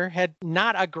Jr. had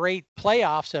not a great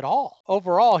playoffs at all.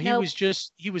 Overall, he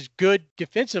was good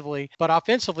defensively, but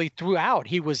offensively throughout,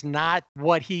 he was not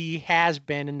what he has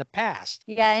been in the past.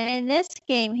 Yeah, and in this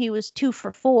game, he was 2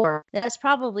 for 4. That's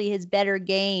probably his better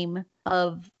game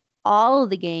of all of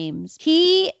the games.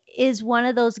 He is one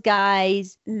of those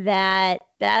guys that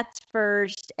bats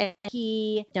first and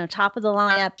he, top of the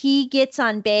lineup, he gets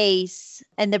on base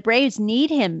and the Braves need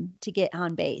him to get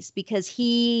on base because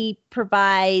he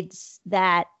provides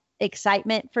that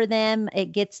excitement for them.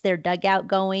 It gets their dugout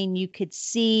going. You could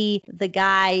see the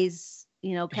guys,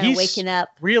 kind of waking up.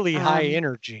 Really high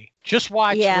energy. Just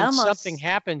watch when almost. Something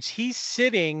happens. He's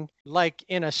sitting like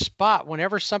in a spot.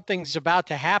 Whenever something's about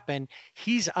to happen,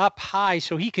 he's up high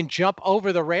so he can jump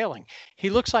over the railing.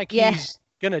 He looks like he's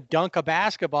going to dunk a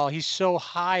basketball. He's so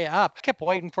high up. I kept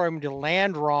waiting for him to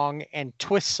land wrong and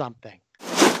twist something.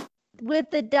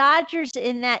 With the Dodgers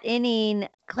in that inning,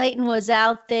 Clayton was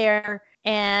out there,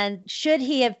 and should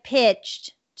he have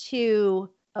pitched to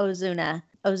Ozuna?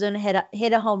 Ozuna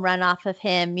hit a home run off of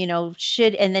him,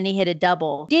 and then he hit a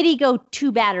double. Did he go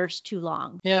 2 batters too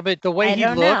long? Yeah, but the way he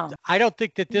looked, I don't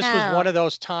think that this was one of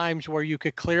those times where you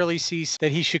could clearly see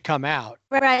that he should come out.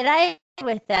 Right. I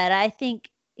agree with that. I think,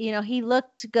 he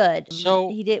looked good.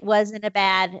 So it wasn't a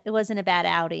bad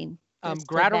outing.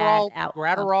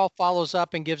 Gratterall follows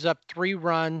up and gives up 3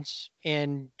 runs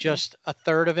in just a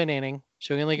third of an inning.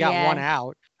 So he only got 1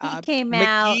 out. He came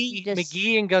out.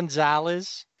 McGee and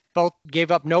Gonzalez both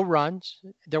gave up no runs.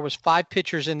 There was 5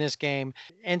 pitchers in this game.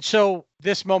 And so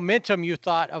this momentum you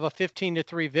thought of a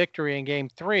 15-3 victory in game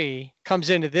 3 comes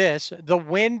into this. The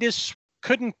wind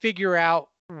couldn't figure out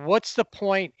what's the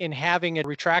point in having a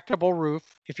retractable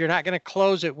roof if you're not going to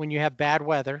close it when you have bad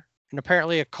weather. And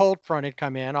apparently a cold front had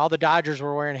come in. All the Dodgers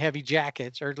were wearing heavy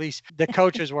jackets, or at least the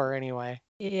coaches were anyway.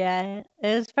 Yeah,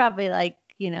 it was probably like,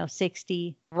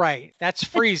 60. Right. That's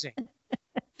freezing.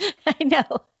 I know.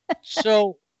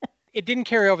 So it didn't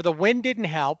carry over. The wind didn't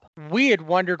help. We had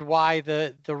wondered why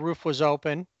the roof was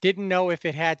open. Didn't know if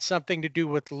it had something to do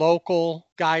with local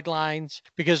guidelines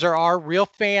because there are real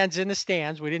fans in the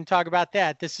stands. We didn't talk about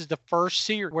that. This is the first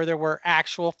series where there were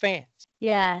actual fans.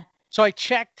 Yeah. So I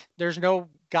checked. There's no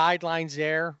guidelines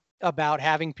there about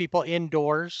having people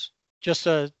indoors. Just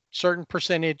a certain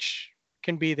percentage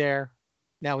can be there.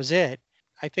 That was it.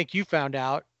 I think you found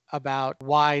out about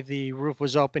why the roof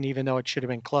was open even though it should have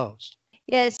been closed.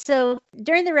 Yeah, so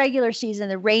during the regular season,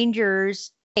 the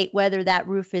Rangers whether that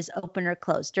roof is open or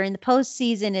closed. During the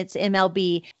postseason, it's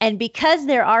MLB. And because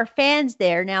there are fans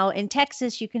there, now in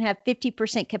Texas, you can have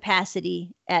 50%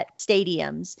 capacity at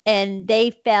stadiums. And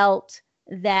they felt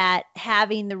that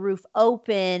having the roof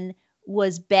open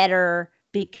was better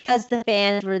because the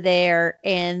fans were there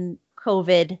and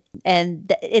COVID,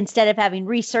 and instead of having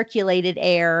recirculated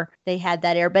air, they had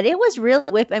that air. But it was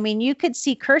really I mean, you could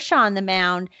see Kershaw on the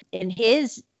mound in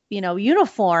his,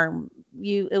 uniform.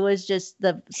 It was just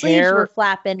the sleeves were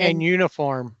flapping and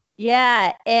uniform.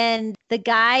 Yeah. And the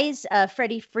guys,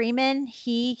 Freddie Freeman,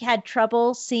 he had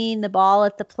trouble seeing the ball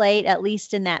at the plate, at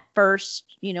least in that first,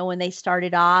 when they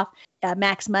started off.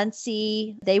 Max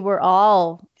Muncy, they were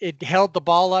all. It held the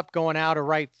ball up going out of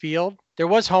right field. There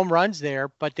was home runs there,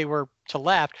 but they were to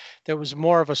left. There was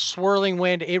more of a swirling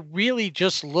wind. It really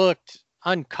just looked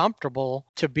uncomfortable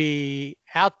to be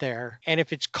out there. And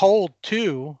if it's cold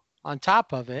too, on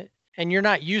top of it, and you're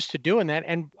not used to doing that.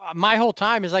 And my whole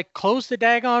time is like, close the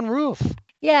daggone roof.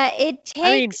 Yeah, it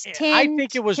takes 10 I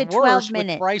think it was to worse 12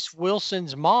 minutes. with Bryce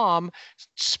Wilson's mom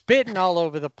spitting all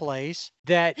over the place,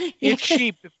 that if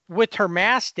she, with her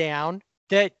mask down,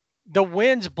 that the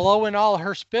wind's blowing all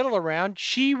her spittle around,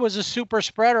 she was a super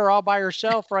spreader all by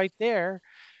herself right there,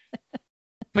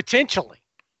 potentially.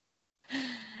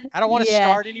 I don't want to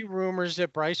start any rumors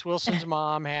that Bryce Wilson's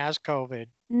mom has COVID.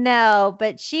 No,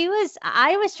 but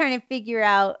I was trying to figure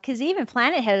out, because even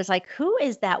Planet Head was like, who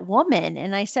is that woman?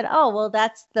 And I said, oh, well,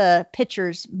 that's the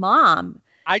pitcher's mom.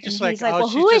 I just he's like, well,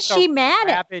 who is she mad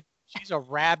at? She's a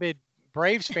rabid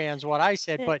Braves fan is what I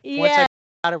said. But once I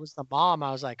thought it was the mom,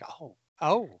 I was like,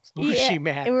 oh, who's she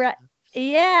mad at? Right.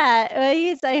 Yeah,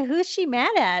 he's like, who's she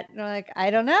mad at? And I'm like,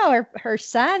 I don't know. Her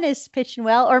son is pitching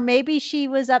well, or maybe she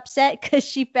was upset because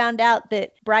she found out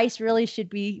that Bryce really should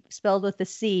be spelled with a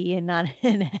C and not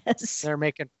an S. They're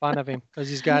making fun of him because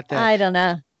he's got that. I don't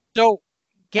know. So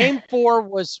Game 4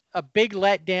 was a big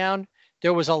letdown.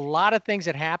 There was a lot of things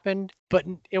that happened, but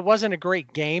it wasn't a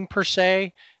great game per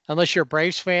se, unless you're a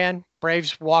Braves fan.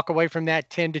 Braves walk away from that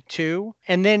 10-2.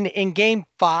 And then in Game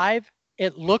 5,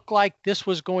 it looked like this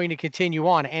was going to continue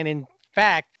on. And in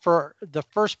fact, for the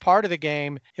first part of the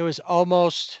game, it was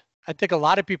almost, I think a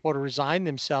lot of people would resign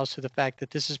themselves to the fact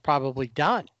that this is probably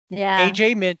done. Yeah.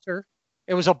 AJ Minter,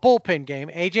 it was a bullpen game.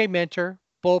 AJ Minter,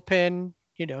 bullpen,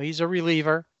 he's a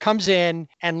reliever, comes in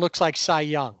and looks like Cy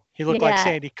Young. He looked like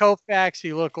Sandy Koufax.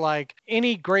 He looked like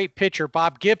any great pitcher,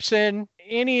 Bob Gibson,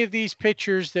 any of these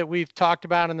pitchers that we've talked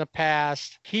about in the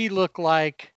past. He looked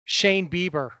like Shane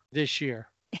Bieber this year.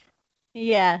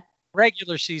 Yeah.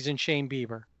 Regular season Shane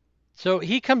Bieber. So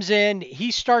he comes in, he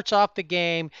starts off the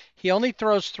game. He only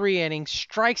throws 3 innings,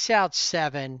 strikes out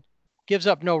 7, gives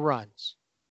up no runs.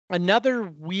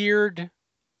 Another weird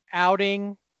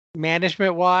outing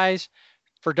management-wise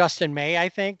for Dustin May, I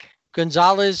think.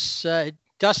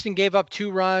 Dustin gave up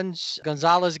 2 runs.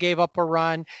 Gonzalez gave up a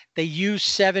run. They used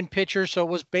 7 pitchers, so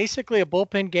it was basically a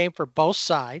bullpen game for both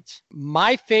sides.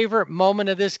 My favorite moment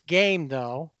of this game,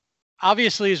 though,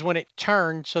 obviously is when it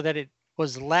turned so that it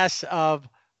was less of,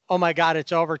 oh my God,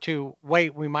 it's over, to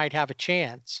wait, we might have a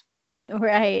chance.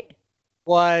 Right.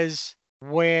 Was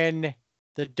when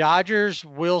the Dodgers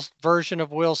version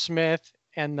of Will Smith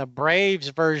and the Braves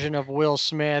version of Will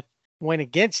Smith went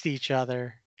against each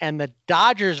other, and the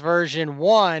Dodgers version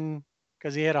won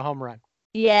because he hit a home run.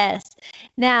 Yes.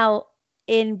 Now,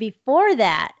 before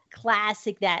that,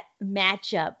 classic, that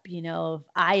matchup, of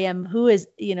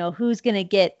who's going to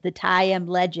get the I Am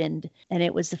Legend, and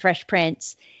it was the Fresh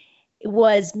Prince. It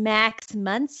was Max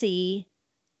Muncy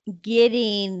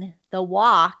getting the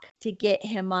walk to get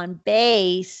him on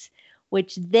base,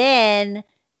 which then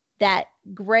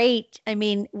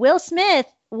Will Smith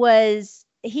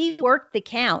he worked the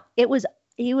count. He was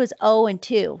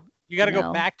 0-2. You got to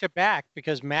go back to back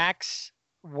because Max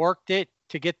worked it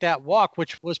to get that walk,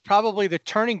 which was probably the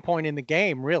turning point in the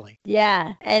game, really.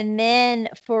 Yeah. And then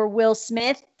for Will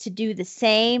Smith to do the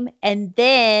same and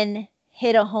then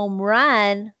hit a home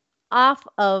run off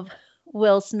of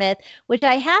Will Smith, which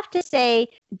I have to say,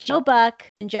 Joe Buck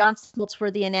and John Smoltz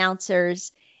were the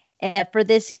announcers for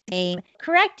this game.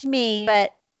 Correct me,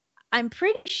 but I'm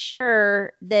pretty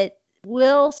sure that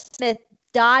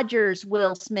Dodgers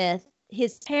Will Smith,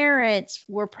 his parents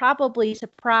were probably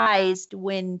surprised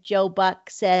when Joe Buck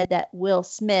said that Will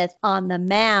Smith on the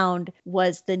mound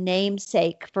was the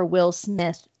namesake for Will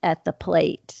Smith at the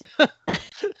plate.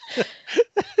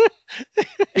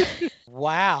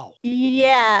 Wow.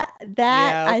 Yeah,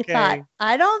 that Yeah, I thought, okay.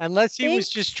 I don't Unless he was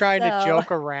think just trying to so.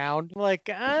 joke around, like,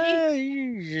 Well,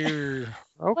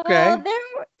 okay.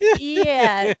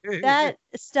 yeah, that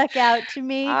stuck out to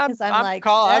me because I'm I'm like,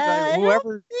 called. I don't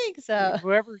Whoever think so.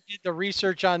 whoever did the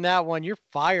research on that one, you're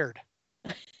fired.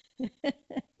 That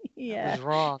Yeah, was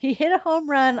wrong. he hit a home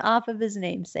run off of his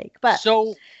namesake, but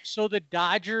So the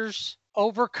Dodgers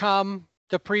overcome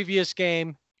the previous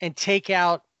game and take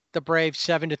out the Braves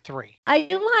 7-3. I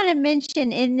do want to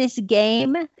mention in this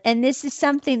game, and this is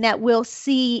something that we'll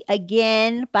see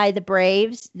again by the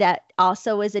Braves, that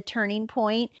also is a turning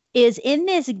point, is in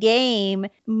this game,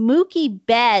 Mookie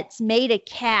Betts made a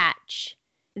catch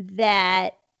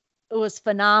that was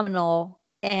phenomenal.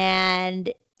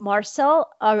 And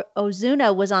Marcel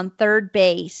Ozuna was on third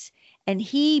base, and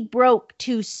he broke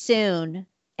too soon.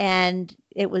 And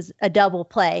it was a double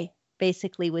play,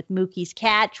 basically, with Mookie's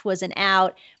catch was an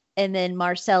out, and then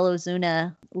Marcell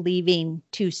Ozuna leaving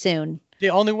too soon. The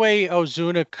only way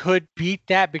Ozuna could beat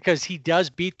that, because he does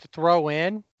beat the throw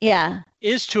in, Yeah.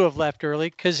 is to have left early.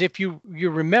 Because if you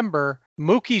remember,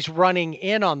 Mookie's running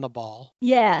in on the ball.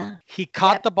 Yeah. He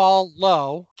caught Yep. the ball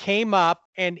low, came up,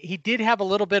 and he did have a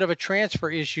little bit of a transfer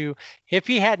issue. If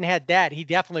he hadn't had that, he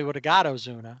definitely would have got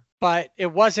Ozuna. But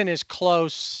it wasn't as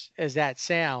close as that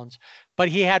sounds. But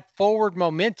he had forward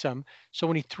momentum. So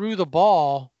when he threw the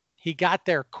ball, he got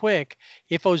there quick.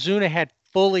 If Ozuna had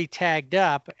fully tagged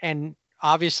up, and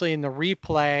obviously in the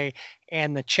replay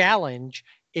and the challenge,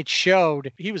 it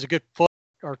showed he was a good foot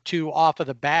or two off of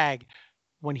the bag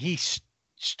when he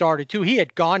started to. He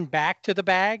had gone back to the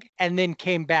bag and then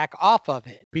came back off of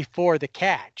it before the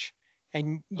catch.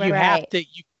 And you have to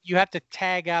you have to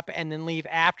tag up and then leave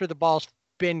after the ball's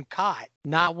been caught,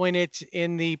 not when it's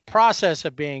in the process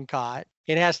of being caught.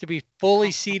 It has to be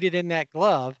fully seated in that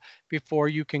glove before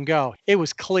you can go. It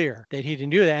was clear that he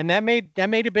didn't do that, and that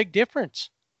made a big difference.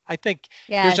 I think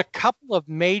there's a couple of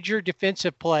major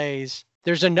defensive plays.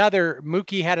 There's another,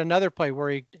 Mookie had another play where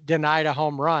he denied a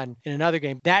home run in another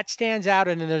game. That stands out,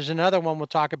 and then there's another one we'll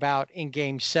talk about in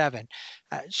Game 7.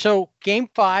 So Game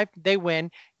 5, they win.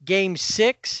 Game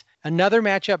 6, another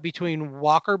matchup between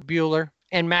Walker Buehler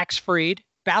and Max Fried.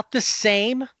 About the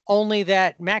same, only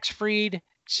that Max Fried,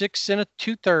 6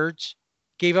 2/3,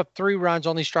 gave up 3 runs,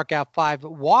 only struck out 5.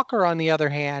 Walker, on the other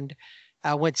hand,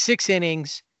 went 6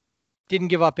 innings, didn't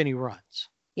give up any runs.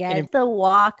 Yeah, it's the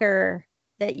Walker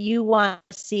that you want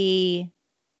to see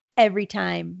every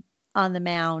time on the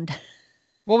mound.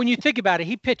 Well, when you think about it,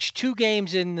 he pitched 2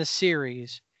 games in the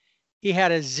series. He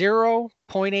had a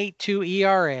 0.82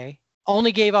 ERA,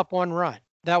 only gave up 1 run.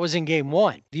 That was in Game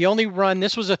 1. The only run,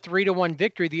 this was a 3-1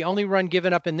 victory. The only run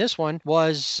given up in this one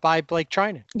was by Blake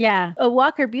Treinen. Yeah.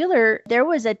 Walker Buehler, there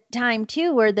was a time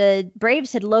too where the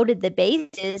Braves had loaded the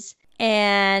bases,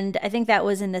 and I think that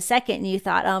was in the second, and you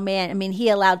thought, oh man, I mean, he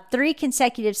allowed 3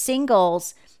 consecutive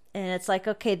singles, and it's like,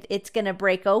 okay, it's going to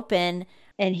break open.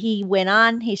 And he went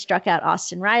on, he struck out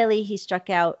Austin Riley, he struck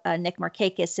out Nick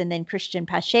Markakis, and then Christian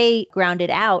Pache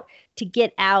grounded out to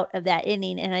get out of that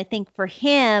inning. And I think for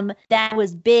him, that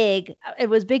was big. It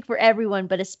was big for everyone,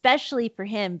 but especially for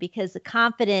him, because the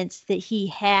confidence that he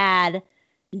had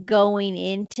going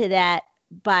into that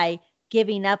by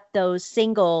giving up those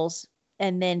singles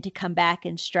and then to come back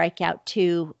and strike out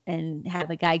 2 and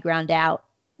have a guy ground out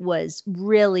was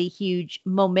really huge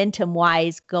momentum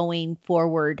wise going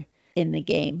forward in the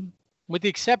game. With the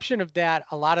exception of that,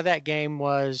 a lot of that game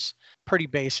was pretty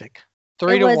basic.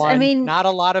 3-1, not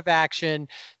a lot of action.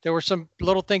 There were some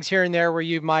little things here and there where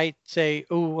you might say,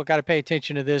 "Oh, I got to pay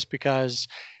attention to this,"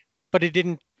 but it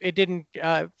didn't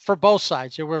for both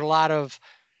sides. There were a lot of,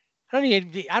 I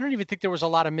don't even think there was a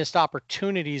lot of missed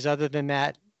opportunities other than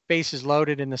that bases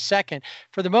loaded in the second.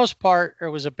 For the most part, there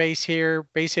was a base here,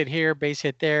 base hit here, base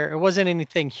hit there. It wasn't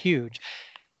anything huge.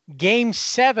 Game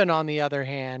 7, on the other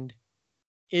hand,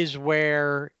 is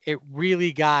where it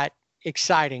really got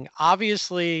exciting.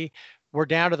 Obviously, we're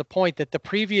down to the point that the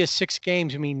previous 6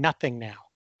 games mean nothing now.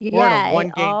 Yeah, we're in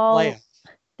a 1-game playoff.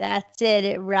 That's it.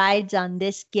 It rides on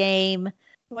this game.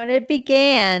 When it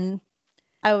began,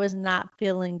 I was not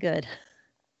feeling good.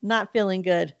 Not feeling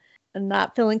good. And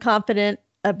not feeling confident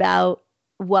about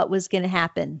what was going to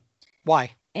happen.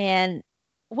 Why? And,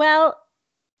 well,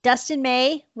 Dustin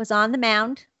May was on the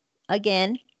mound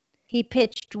again. He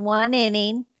pitched 1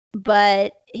 inning,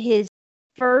 but his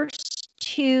first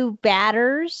 2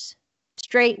 batters,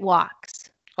 straight walks.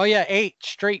 Oh, yeah, 8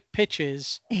 straight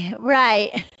pitches.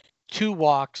 Right. 2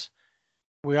 walks.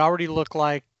 We already look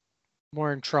like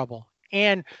we're in trouble.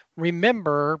 And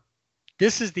remember,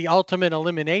 this is the ultimate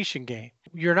elimination game.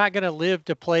 You're not going to live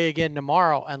to play again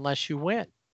tomorrow unless you win.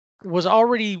 was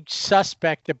already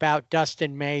suspect about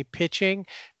Dustin May pitching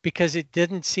because it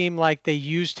didn't seem like they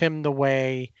used him the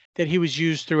way that he was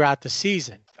used throughout the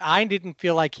season. I didn't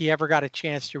feel like he ever got a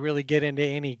chance to really get into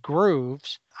any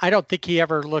grooves. I don't think he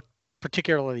ever looked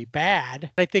particularly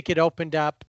bad. I think it opened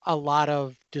up a lot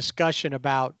of discussion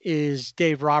about, is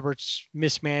Dave Roberts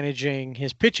mismanaging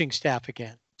his pitching staff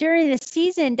again? During the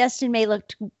season, Dustin May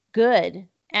looked good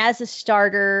as a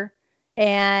starter.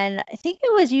 And I think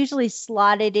it was usually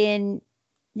slotted in,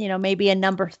 maybe a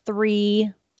number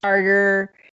 3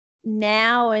 starter.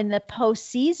 Now in the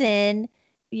postseason,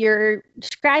 you're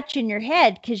scratching your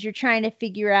head because you're trying to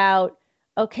figure out,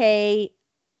 okay,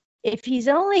 if he's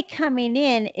only coming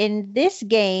in this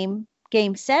game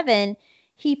 7,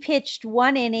 he pitched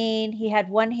 1 inning. He had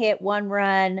 1 hit, 1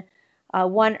 run,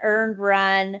 1 earned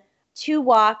run, 2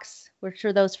 walks, which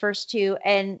were those first 2,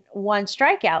 and 1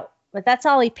 strikeout. But that's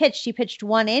all he pitched. He pitched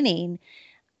 1 inning.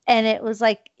 And it was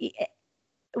like,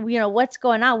 what's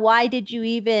going on? Why did you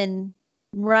even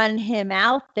run him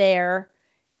out there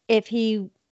if he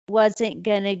wasn't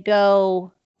going to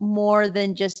go more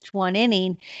than just 1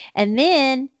 inning? And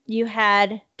then you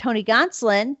had Tony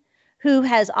Gonsolin, who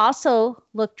has also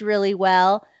looked really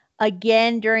well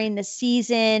again during the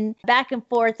season, back and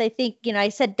forth. I think, I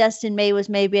said Dustin May was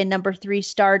maybe a number 3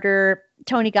 starter.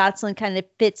 Tony Gonsolin kind of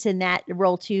fits in that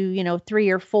role too, 3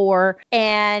 or 4.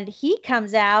 And he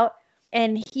comes out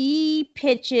and he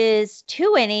pitches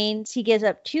 2 innings. He gives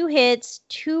up 2 hits,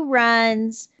 2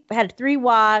 runs, had 3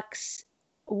 walks,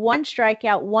 1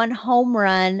 strikeout, 1 home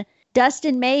run.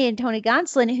 Dustin May and Tony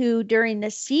Gonsolin, who during the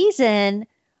season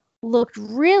looked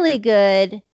really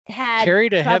good, had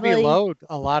carried a heavy load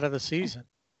a lot of the season.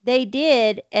 They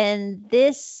did, and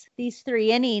these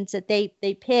 3 innings that they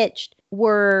pitched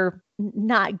were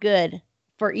not good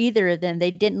for either of them.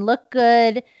 They didn't look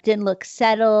good, didn't look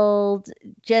settled.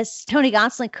 Just Tony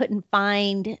Gonsolin couldn't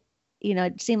find,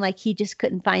 it seemed like he just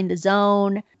couldn't find the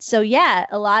zone. So yeah,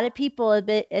 a lot of people,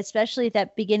 especially at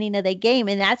that beginning of the game,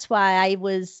 and that's why I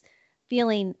was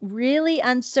feeling really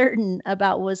uncertain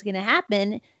about what was going to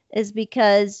happen, is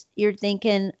because you're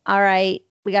thinking, all right,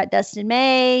 we got Dustin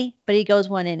May, but he goes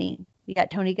 1 inning. We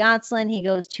got Tony Gonsolin, he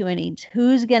goes 2 innings.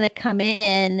 Who's going to come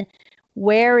in?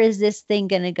 Where is this thing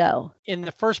going to go? In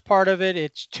the first part of it,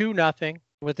 it's 2-0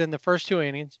 within the first 2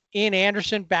 innings. Ian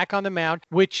Anderson back on the mound,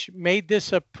 which made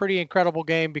this a pretty incredible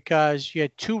game because you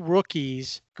had 2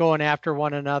 rookies going after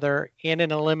one another in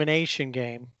an elimination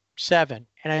game, 7.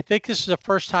 And I think this is the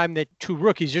first time that 2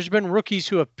 rookies, there's been rookies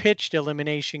who have pitched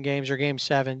elimination games or game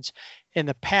 7s in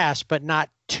the past, but not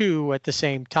 2 at the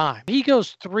same time. He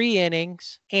goes 3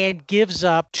 innings and gives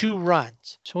up 2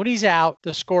 runs. So when he's out,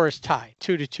 the score is tied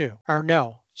 2-2. Or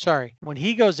no, sorry. When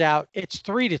he goes out, it's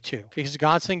 3-2 because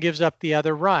Gonsolin gives up the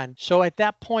other run. So at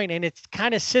that point, and it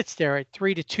kind of sits there at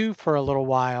 3-2 for a little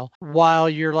while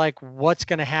you're like, what's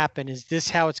going to happen? Is this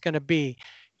how it's going to be?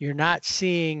 You're not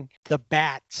seeing the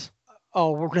bats.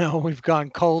 Oh, no, we've gone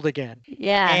cold again.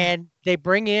 Yeah. And they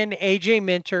bring in AJ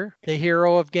Minter, the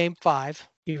hero of game 5.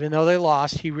 Even though they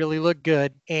lost, he really looked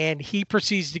good. And he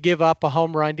proceeds to give up a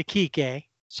home run to Kike.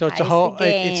 So it's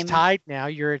it's tied now.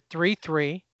 You're at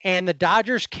 3-3. And the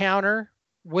Dodgers counter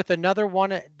with another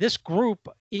one. This group,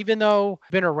 even though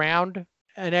been around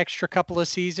an extra couple of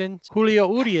seasons,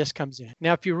 Julio Urias comes in.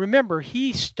 Now, if you remember,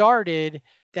 he started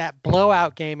that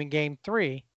blowout game in game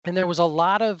 3. And there was a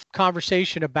lot of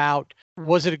conversation about,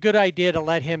 was it a good idea to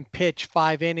let him pitch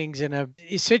 5 innings in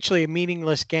essentially a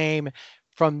meaningless game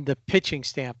from the pitching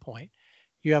standpoint?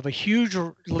 You have a huge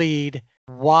lead.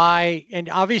 Why? And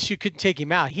obviously you couldn't take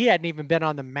him out. He hadn't even been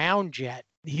on the mound yet.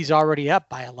 He's already up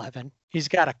by 11. He's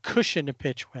got a cushion to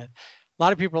pitch with. A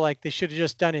lot of people are like, they should have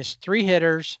just done his 3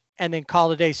 hitters and then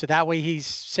call it a day. So that way he's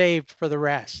saved for the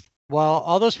rest. Well,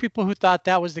 all those people who thought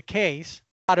that was the case,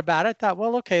 about it, thought,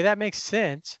 well, okay, that makes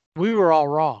sense. We were all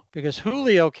wrong because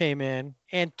Julio came in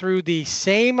and threw the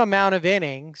same amount of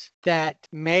innings that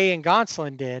May and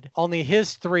Gonsolin did, only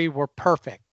his 3 were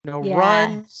perfect. No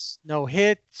runs, no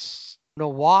hits, no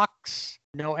walks,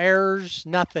 no errors,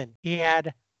 nothing. He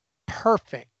had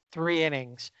perfect 3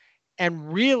 innings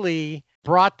and really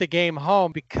brought the game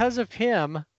home. Because of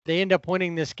him, they end up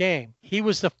winning this game. He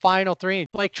was the final 3.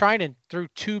 Blake Treinen threw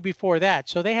 2 before that.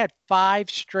 So they had 5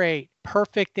 straight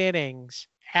perfect innings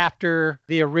after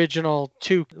the original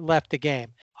 2 left the game.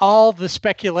 All the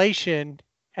speculation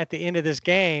at the end of this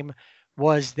game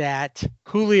was that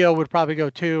Julio would probably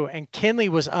go 2 and Kenley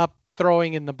was up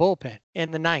throwing in the bullpen in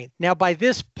the 9th. Now, by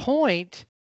this point,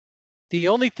 the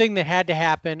only thing that had to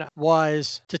happen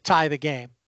was to tie the game.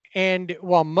 And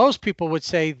while most people would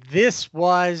say this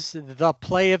was the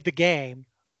play of the game,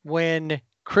 when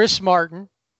Chris Martin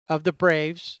of the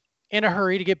Braves in a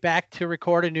hurry to get back to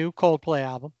record a new Coldplay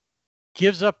album,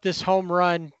 gives up this home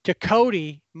run to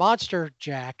Cody, Monster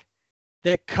Jack,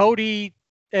 that Cody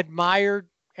admired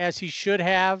as he should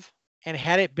have. And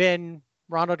had it been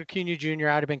Ronald Acuna Jr.,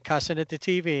 I'd have been cussing at the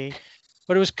TV.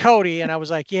 But it was Cody, and I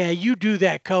was like, yeah, you do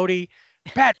that, Cody.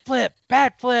 Bat flip,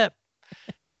 bat flip.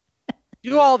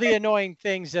 Do all the annoying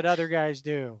things that other guys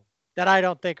do that I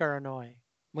don't think are annoying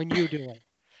when you do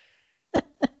it.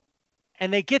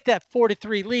 And they get that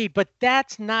 4-3 lead, but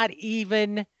that's not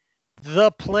even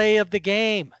the play of the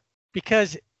game,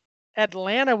 because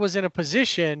Atlanta was in a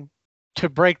position to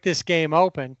break this game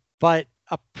open, but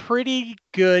a pretty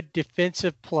good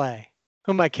defensive play.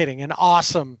 Who am I kidding? An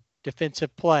awesome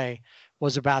defensive play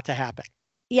was about to happen.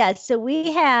 Yeah, so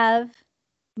we have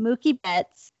Mookie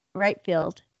Betts, right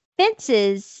field.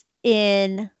 Fences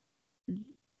in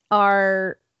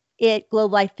our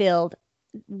Globe Life Field.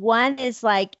 One is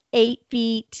like 8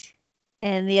 feet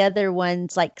and the other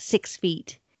one's like 6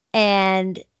 feet.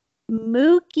 And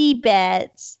Mookie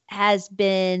Betts has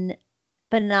been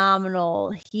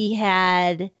phenomenal. He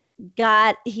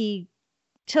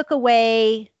took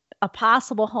away a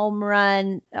possible home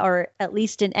run, or at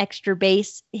least an extra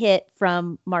base hit,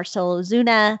 from Marcell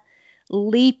Ozuna,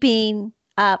 leaping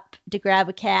up to grab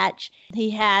a catch. He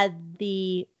had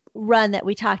the run that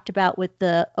we talked about with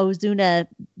the Ozuna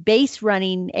base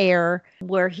running error,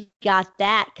 where he got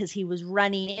that because he was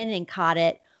running in and caught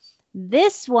it.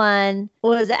 This one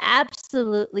was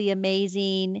absolutely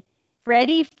amazing.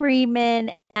 Freddie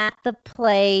Freeman at the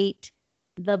plate.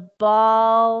 The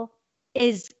ball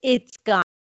it's gone.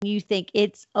 You think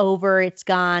it's over, it's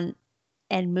gone.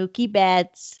 And Mookie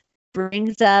Betts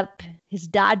brings up his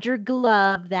Dodger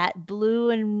glove, that blue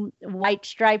and white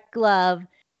striped glove,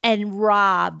 and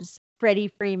robs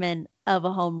Freddie Freeman of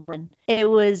a home run. It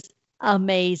was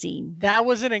amazing. That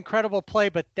was an incredible play,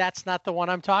 but that's not the one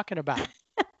I'm talking about.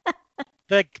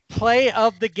 The play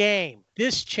of the game.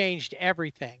 This changed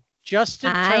everything.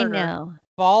 Justin Turner,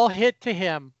 ball hit to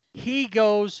him. He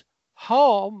goes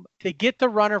home to get the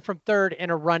runner from third in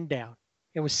a rundown.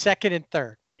 It was second and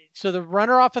third. So the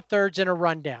runner off of third's in a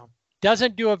rundown.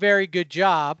 Doesn't do a very good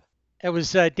job. It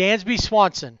was Dansby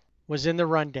Swanson was in the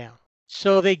rundown.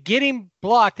 So they get him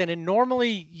blocked, and then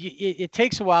normally it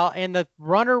takes a while, and the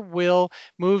runner will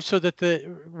move so that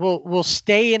will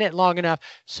stay in it long enough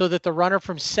so that the runner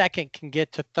from second can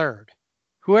get to third.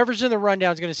 Whoever's in the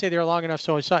rundown is going to stay there long enough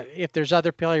so if there's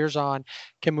other players on,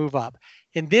 can move up.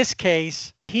 In this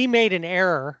case, he made an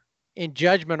error in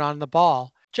judgment on the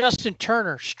ball. Justin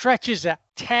Turner stretches out,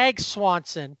 tags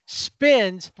Swanson,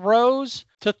 spins, throws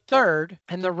to third,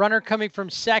 and the runner coming from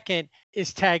second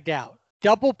is tagged out.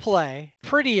 Double play,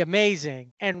 pretty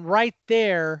amazing. And right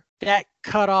there, that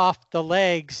cut off the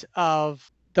legs of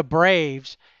the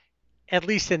Braves, at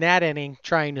least in that inning,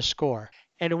 trying to score.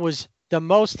 And it was the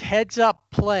most heads-up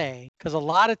play, because a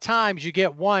lot of times you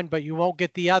get one, but you won't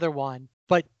get the other one.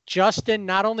 But Justin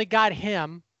not only got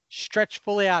him stretched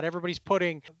fully out, everybody's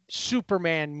putting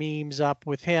Superman memes up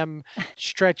with him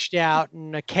stretched out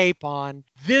and a cape on.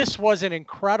 This was an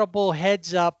incredible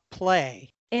heads-up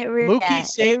play. Mookie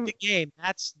saved the game.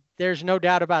 There's no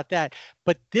doubt about that.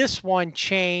 But this one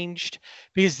changed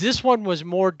because this one was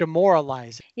more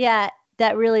demoralizing. Yeah,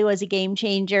 that really was a game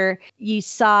changer. You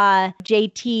saw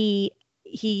JT,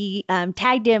 he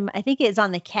tagged him, I think it's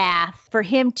on the calf, for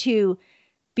him to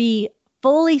be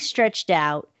fully stretched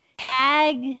out,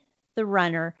 tag the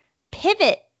runner,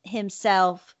 pivot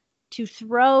himself to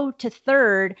throw to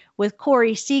third with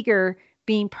Corey Seager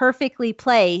being perfectly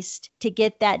placed to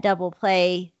get that double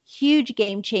play. Huge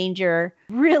game changer,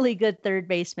 really good third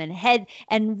baseman,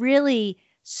 and really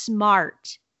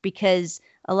smart, because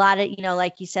a lot of,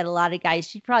 like you said, a lot of guys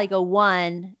should probably go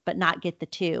one, but not get the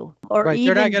two, or right,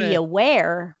 even be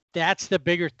aware. That's the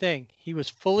bigger thing. He was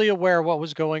fully aware of what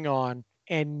was going on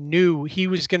and knew he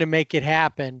was going to make it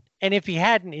happen. And if he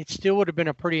hadn't, it still would have been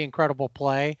a pretty incredible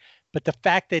play. But the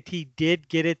fact that he did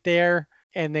get it there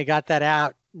and they got that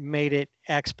out made it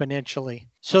exponentially.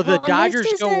 So the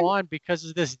Dodgers go on because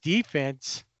of this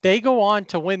defense. They go on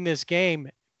to win this game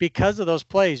because of those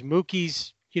plays.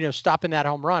 Mookie's, stopping that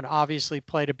home run obviously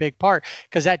played a big part,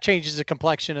 because that changes the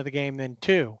complexion of the game then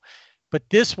too. But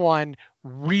this one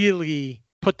really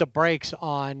put the brakes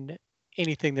on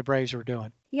anything the Braves were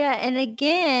doing. Yeah, and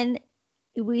again,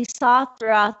 we saw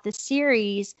throughout the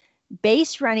series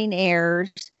base running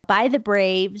errors by the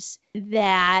Braves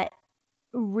that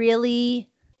really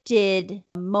did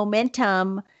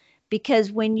momentum,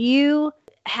 because when you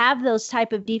have those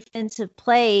type of defensive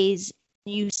plays,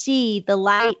 you see the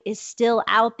light is still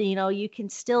out there. You can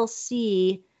still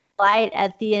see light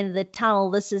at the end of the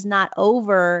tunnel. This is not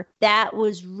over. That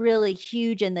was really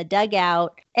huge in the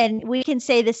dugout. And we can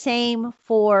say the same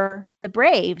for the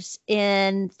Braves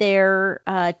in their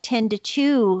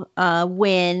 10-2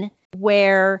 win,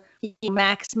 where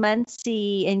Max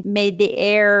Muncy and made the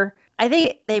air. I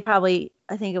think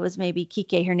it was maybe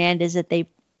Kike Hernandez that they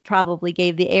probably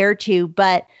gave the air to,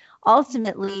 but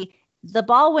ultimately the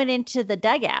ball went into the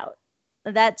dugout.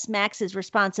 That's Max's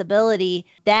responsibility.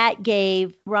 That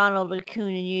gave Ronald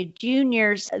Acuna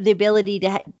Jr. the ability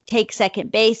to take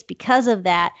second base because of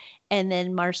that. And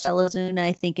then Marcell Ozuna,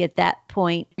 I think at that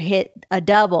point, hit a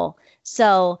double.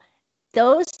 So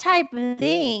those type of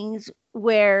things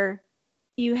where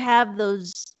you have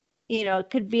those, it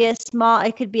could be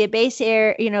it could be a base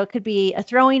air, it could be a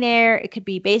throwing air, it could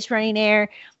be base running air.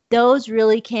 Those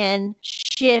really can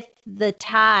shift the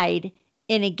tide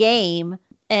in a game.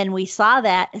 And we saw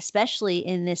that especially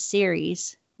in this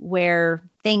series where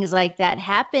things like that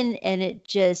happened, and it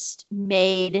just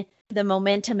made the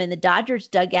momentum in the Dodgers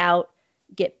dugout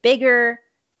get bigger.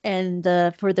 And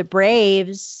for the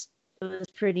Braves, it was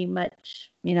pretty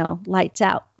much, lights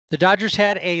out. The Dodgers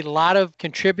had a lot of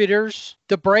contributors.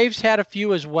 The Braves had a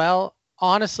few as well.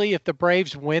 Honestly, if the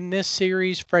Braves win this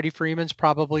series, Freddie Freeman's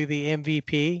probably the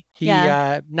MVP. He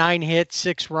 9 hits,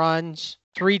 6 runs,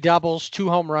 3 doubles, 2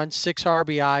 home runs, 6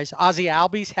 RBIs. Ozzie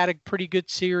Albies had a pretty good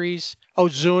series.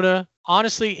 Ozuna.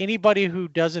 Honestly, anybody who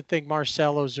doesn't think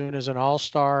Marcell Ozuna is an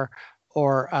all-star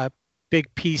or a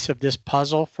big piece of this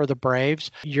puzzle for the Braves,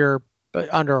 you're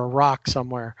under a rock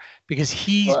somewhere, because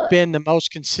he's been the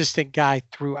most consistent guy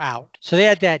throughout. So they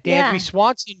had that. Dansby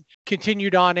Swanson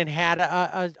continued on and had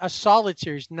a solid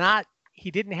series.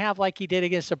 He didn't have like he did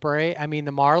against the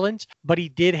Marlins, but he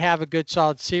did have a good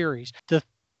solid series. The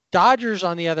Dodgers,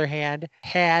 on the other hand,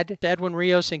 had Edwin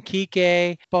Rios and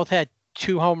Kike. Both had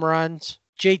 2 home runs.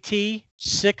 JT,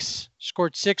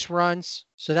 scored 6 runs.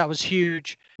 So that was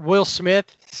huge. Will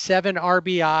Smith, 7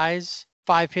 RBIs,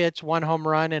 5 hits, 1 home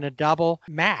run, and a double.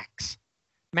 Max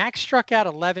struck out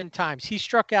 11 times. He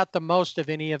struck out the most of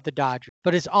any of the Dodgers.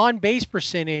 But his on-base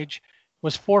percentage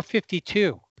was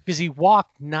 .452 because he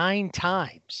walked 9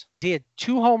 times. He had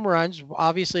 2 home runs,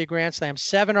 obviously a grand slam,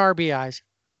 7 RBIs,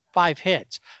 5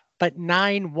 hits, but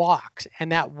 9 walks.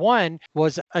 And that one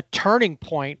was a turning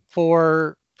point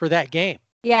for that game.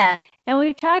 Yeah. And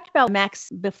we've talked about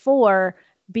Max before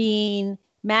being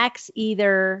Max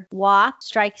either walks,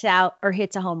 strikes out, or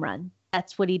hits a home run.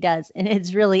 That's what he does. And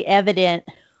it's really evident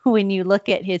when you look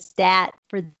at his stat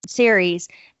for the series,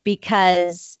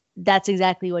 because that's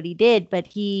exactly what he did. But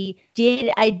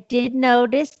I did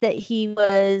notice that he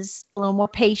was a little more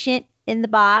patient in the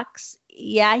box.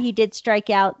 Yeah, he did strike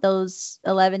out those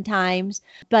 11 times,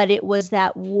 but it was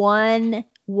that one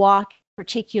walk in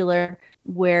particular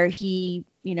where he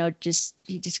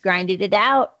just grinded it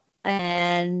out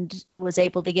and was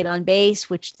able to get on base,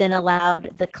 which then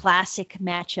allowed the classic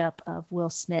matchup of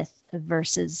Will Smith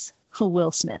versus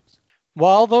Will Smith.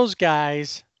 Well, those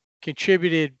guys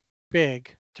contributed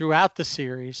big throughout the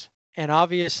series, and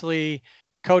obviously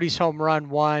Cody's home run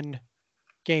won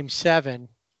Game 7.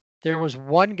 There was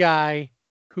one guy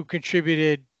who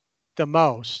contributed the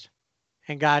most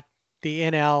and got the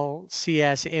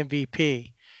NLCS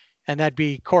MVP, and that'd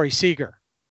be Corey Seager.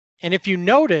 And if you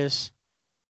notice,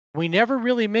 we never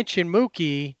really mention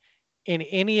Mookie in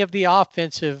any of the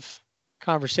offensive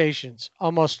conversations.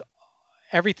 Almost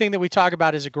everything that we talk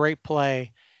about is a great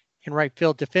play in right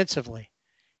field defensively.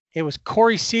 It was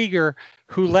Corey Seager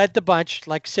who led the bunch,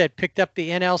 like I said, picked up the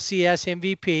NLCS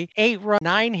MVP, 8 runs,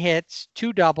 9 hits,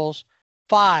 2 doubles,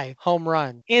 5 home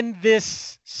runs in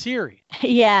this series.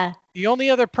 Yeah. The only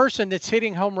other person that's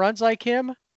hitting home runs like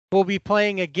him will be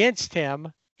playing against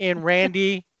him in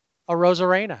Randy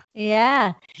Arozarena.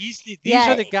 Yeah. These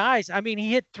are the guys. I mean,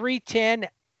 he hit 310,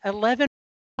 11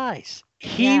 guys.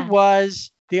 He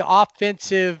was the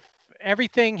offensive,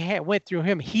 everything went through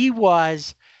him. He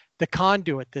was the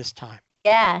conduit this time.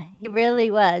 Yeah, he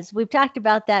really was. We've talked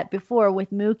about that before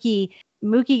with Mookie.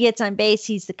 Mookie gets on base,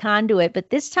 he's the conduit. But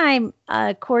this time,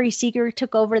 Corey Seager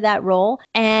took over that role.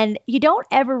 And you don't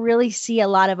ever really see a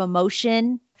lot of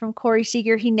emotion from Corey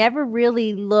Seager. He never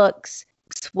really looks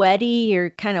sweaty or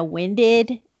kind of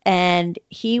winded, and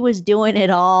he was doing it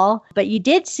all. But you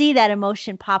did see that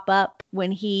emotion pop up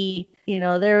when he, there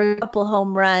were a couple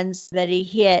home runs that he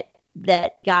hit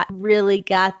that really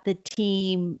got the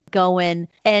team going.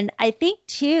 And I think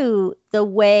too, the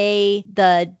way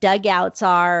the dugouts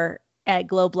are at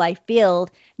Globe Life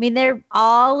Field, I mean, they're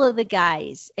all of the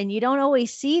guys, and you don't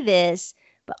always see this,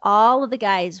 but all of the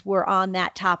guys were on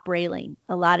that top railing.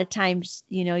 A lot of times,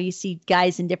 you see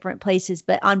guys in different places,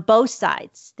 but on both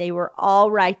sides, they were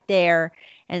all right there.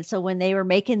 And so when they were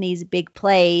making these big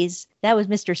plays, that was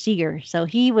Mr. Seager. So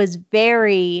he was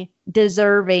very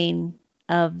deserving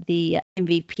of the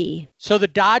MVP. So the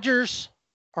Dodgers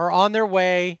are on their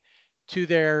way to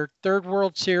their third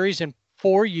World Series in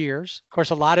 4 years. Of course,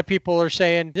 a lot of people are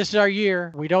saying, this is our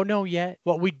year. We don't know yet.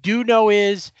 What we do know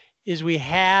is we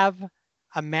have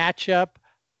a matchup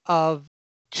of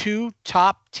two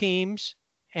top teams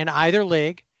in either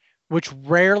league, which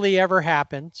rarely ever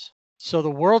happens. So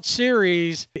the World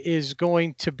Series is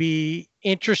going to be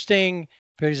interesting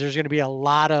because there's going to be a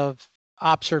lot of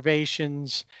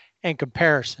observations and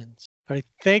comparisons. But I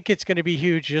think it's going to be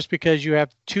huge just because you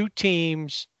have two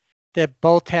teams that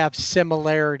both have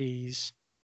similarities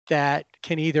that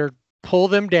can either pull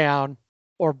them down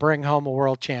or bring home a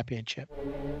world championship.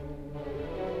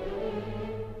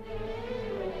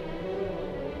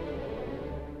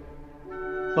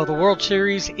 Well, the World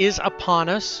Series is upon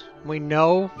us. We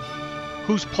know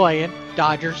who's playing,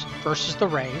 Dodgers versus the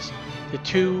Rays, the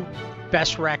two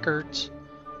best records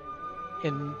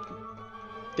in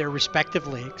their respective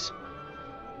leagues.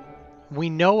 We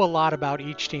know a lot about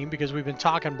each team because we've been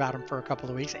talking about them for a couple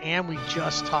of weeks, and we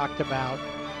just talked about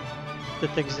the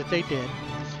things that they did.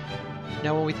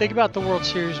 Now, when we think about the World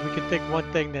Series, we can think one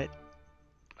thing that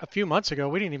a few months ago,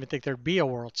 we didn't even think there'd be a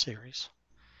World Series.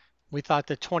 We thought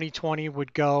that 2020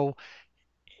 would go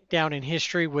down in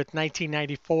history with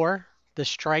 1994, the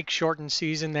strike-shortened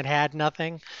season that had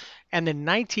nothing. And then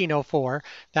 1904,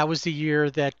 that was the year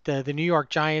that the New York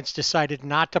Giants decided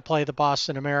not to play the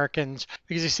Boston Americans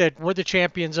because they said, we're the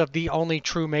champions of the only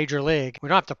true major league. We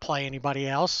don't have to play anybody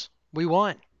else. We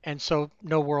won. And so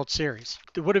no World Series.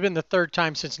 It would have been the third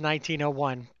time since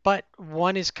 1901. But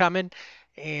one is coming,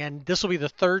 and this will be the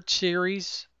third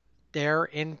series there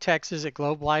in Texas at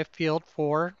Globe Life Field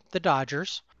for the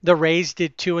Dodgers. The Rays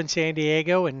did two in San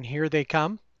Diego, and here they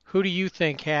come. Who do you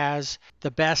think has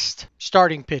the best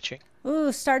starting pitching?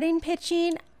 Ooh, starting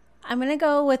pitching. I'm going to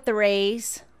go with the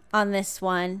Rays on this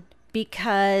one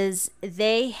because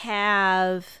they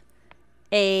have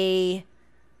a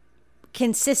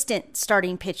consistent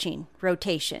starting pitching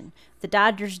rotation. The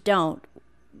Dodgers don't.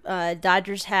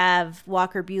 Dodgers have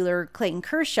Walker Buehler, Clayton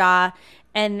Kershaw,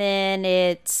 and then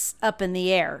it's up in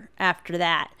the air after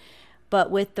that.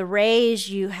 But with the Rays,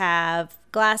 you have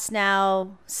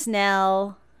Glasnow,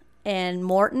 Snell, and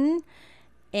Morton,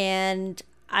 and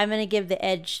I'm going to give the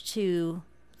edge to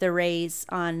the Rays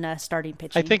on starting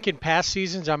pitching. I think in past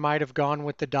seasons I might have gone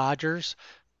with the Dodgers,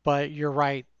 but you're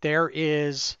right. There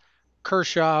is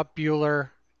Kershaw, Buehler,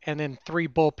 and then 3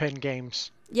 bullpen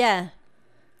games. Yeah,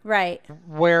 right.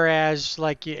 Whereas,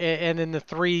 and then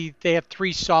they have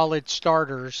 3 solid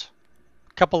starters.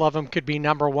 A couple of them could be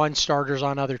number 1 starters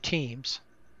on other teams.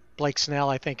 Blake Snell,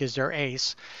 I think, is their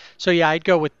ace. So, yeah, I'd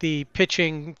go with the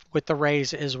pitching with the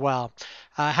Rays as well.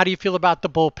 How do you feel about the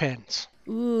bullpens?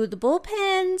 Ooh, the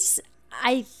bullpens,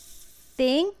 I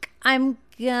think I'm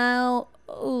going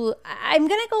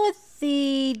to go with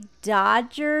the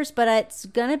Dodgers, but it's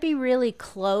going to be really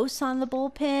close on the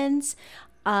bullpens.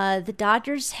 The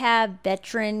Dodgers have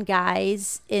veteran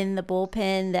guys in the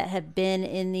bullpen that have been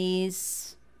in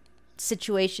these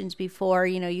situations before.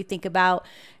 You think about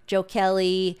Joe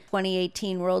Kelly,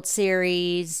 2018 World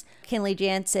Series, Kenley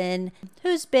Jansen,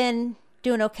 who's been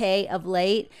doing okay of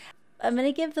late. I'm going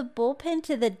to give the bullpen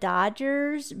to the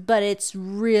Dodgers, but it's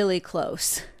really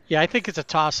close. Yeah, I think it's a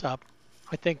toss-up.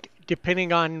 I think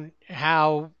depending on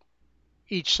how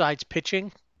each side's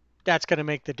pitching, that's going to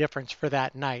make the difference for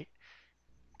that night.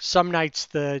 Some nights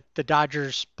the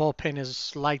Dodgers bullpen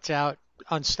is lights out,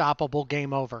 unstoppable,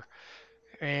 game over.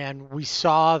 And we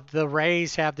saw the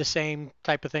Rays have the same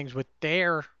type of things with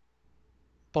their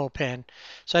bullpen.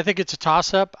 So I think it's a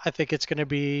toss-up. I think it's going to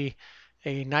be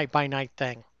a night-by-night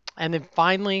thing. And then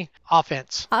finally,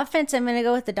 offense. Offense, I'm going to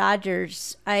go with the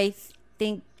Dodgers. I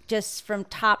think just from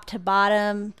top to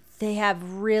bottom, they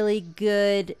have really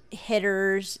good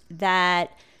hitters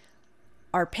that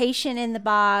are patient in the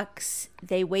box.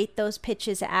 They wait those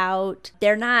pitches out.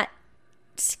 They're not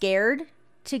scared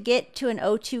to get to an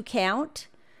 0-2 count.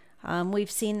 We've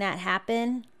seen that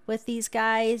happen with these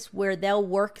guys where they'll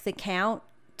work the count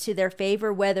to their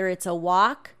favor, whether it's a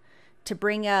walk to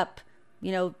bring up,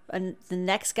 the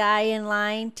next guy in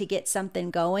line to get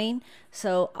something going.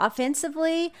 So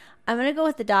offensively, I'm going to go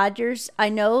with the Dodgers. I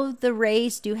know the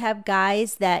Rays do have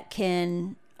guys that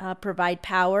can provide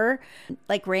power.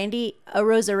 Like Randy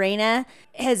Arozarena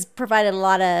has provided a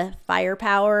lot of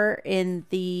firepower in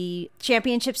the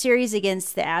championship series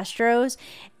against the Astros.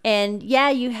 And yeah,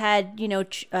 you had,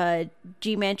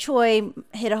 G-Man Choi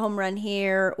hit a home run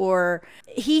here, or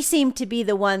he seemed to be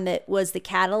the one that was the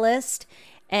catalyst.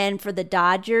 And for the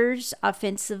Dodgers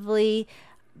offensively,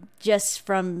 just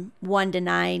from 1 to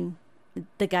 9,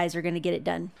 the guys are going to get it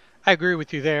done. I agree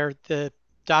with you there. The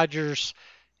Dodgers,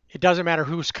 it doesn't matter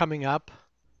who's coming up.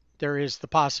 There is the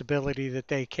possibility that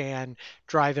they can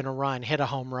drive in a run, hit a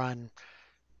home run,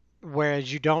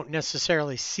 whereas you don't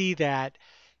necessarily see that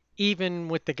even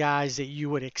with the guys that you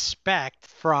would expect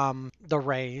from the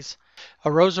Rays.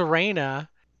 Arozarena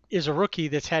is a rookie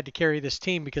that's had to carry this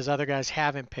team because other guys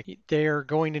haven't picked. They're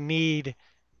going to need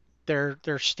their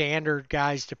standard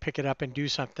guys to pick it up and do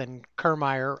something.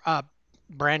 Kiermaier up.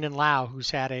 Brandon Lau, who's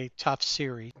had a tough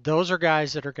series. Those are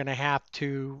guys that are going to have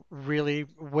to really,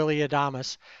 Willie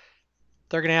Adames,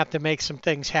 they're going to have to make some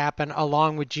things happen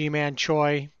along with G-Man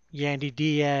Choi, Yandy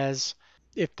Diaz,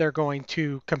 if they're going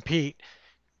to compete.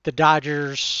 The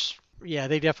Dodgers, yeah,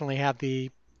 they definitely have the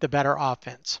better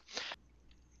offense.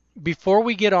 Before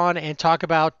we get on and talk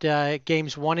about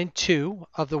games 1 and 2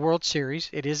 of the World Series,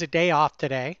 it is a day off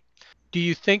today. Do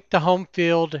you think the home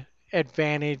field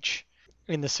advantage,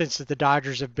 in the sense that the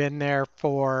Dodgers have been there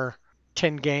for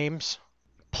 10 games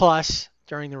plus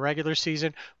during the regular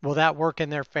season, will that work in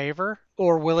their favor?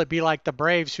 Or will it be like the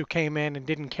Braves, who came in and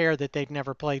didn't care that they'd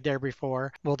never played there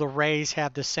before? Will the Rays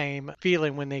have the same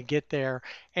feeling when they get there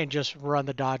and just run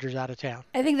the Dodgers out of town?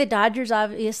 I think the Dodgers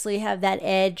obviously have that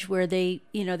edge where they're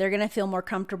going to feel more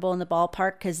comfortable in the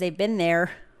ballpark because they've been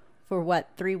there for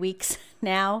 3 weeks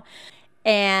now.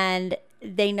 And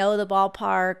they know the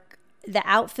ballpark. The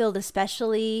outfield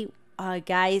especially,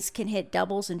 guys can hit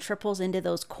doubles and triples into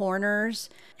those corners,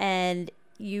 and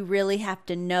you really have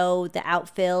to know the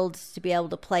outfield to be able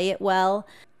to play it well.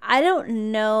 I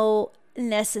don't know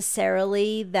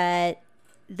necessarily that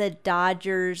the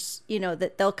Dodgers,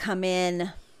 that they'll come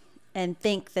in and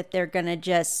think that they're going to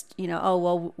just, oh,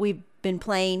 well, we've been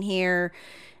playing here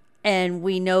and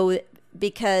we know,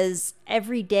 because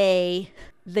every day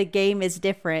the game is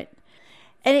different.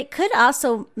 And it could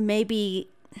also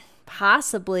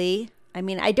possibly,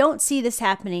 I don't see this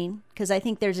happening because I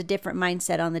think there's a different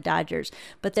mindset on the Dodgers,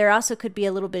 but there also could be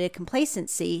a little bit of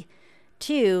complacency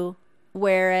too,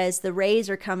 whereas the Rays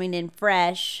are coming in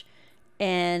fresh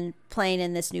and playing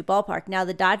in this new ballpark. Now,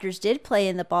 the Dodgers did play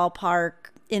in the ballpark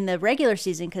in the regular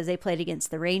season because they played against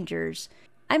the Rangers.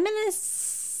 I'm gonna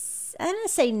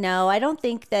say no. I don't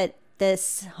think that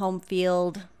this home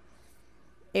field,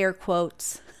 air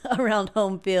quotes around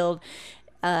home field,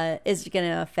 is going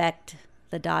to affect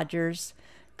the Dodgers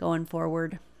going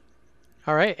forward.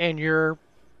 All right, and your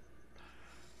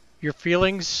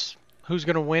feelings, who's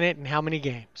going to win it and how many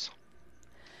games?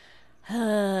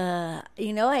 I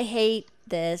hate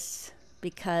this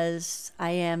because I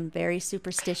am very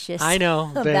superstitious. I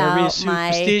know, very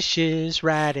superstitious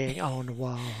writing on the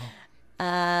wall.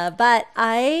 But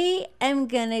I'm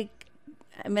gonna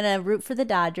root for the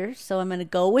Dodgers, so I'm gonna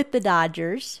go with the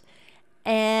Dodgers,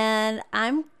 and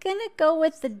I'm gonna go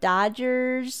with the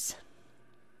Dodgers.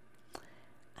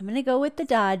 I'm gonna go with the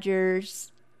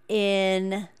Dodgers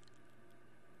in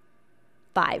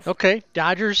 5. Okay,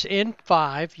 Dodgers in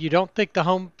 5. You don't think the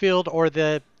home field or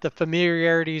the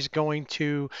familiarity is going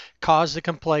to cause the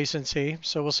complacency,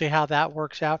 so we'll see how that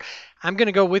works out. I'm going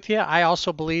to go with you. I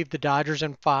also believe the Dodgers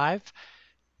in 5.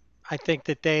 I think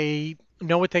that they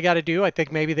know what they got to do. I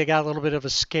think maybe they got a little bit of a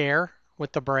scare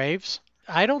with the Braves.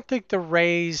 I don't think the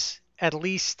Rays, at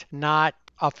least not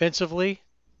offensively,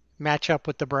 match up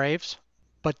with the Braves,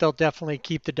 but they'll definitely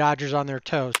keep the Dodgers on their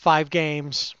toes. 5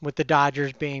 games with the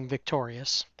Dodgers being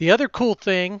victorious. The other cool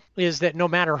thing is that no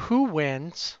matter who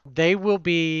wins, they will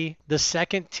be the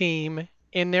second team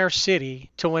in their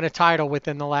city to win a title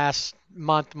within the last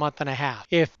month and a half.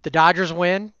 If the Dodgers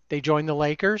win, they join the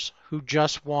Lakers, who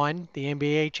just won the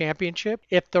NBA championship.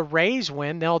 If the Rays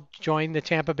win, they'll join the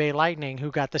Tampa Bay Lightning, who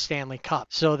got the Stanley Cup.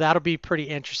 So that'll be pretty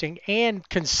interesting. And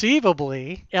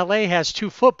conceivably, LA has 2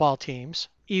 football teams.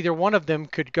 Either one of them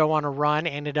could go on a run,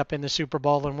 ended up in the Super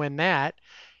Bowl and win that.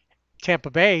 Tampa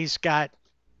Bay's got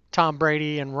Tom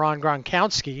Brady and Ron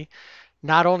Gronkowski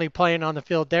not only playing on the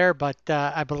field there, but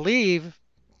I believe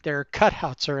their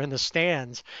cutouts are in the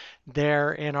stands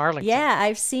there in Arlington. Yeah,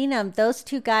 I've seen them. Those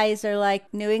 2 guys are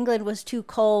like, New England was too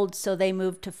cold, so they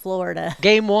moved to Florida.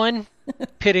 Game 1,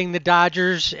 pitting the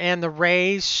Dodgers and the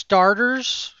Rays.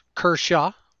 Starters,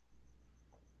 Kershaw.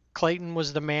 Clayton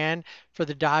was the man for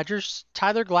the Dodgers.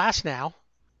 Tyler Glasnow,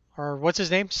 or what's his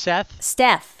name? Steph.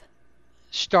 Steph.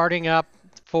 Starting up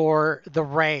for the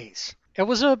Rays. It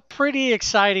was a pretty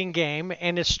exciting game,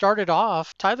 and it started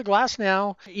off. Tyler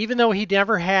Glasnow, even though he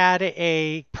never had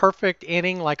a perfect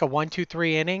inning, like a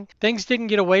 1-2-3 inning, things didn't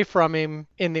get away from him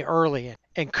in the early inning.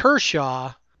 And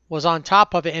Kershaw was on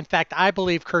top of it. In fact, I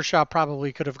believe Kershaw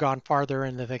probably could have gone farther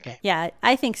into the game. Yeah,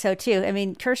 I think so too. I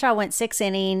mean, Kershaw went 6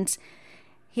 innings.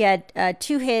 He had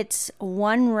 2 hits,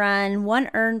 1 run,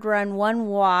 1 earned run, 1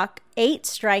 walk, 8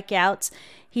 strikeouts.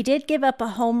 He did give up a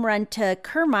home run to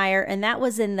Kiermaier, and that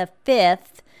was in the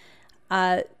 5th.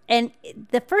 And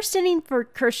the first inning for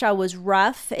Kershaw was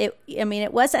rough. It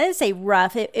was, I didn't say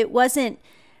rough. It wasn't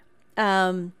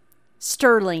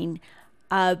sterling,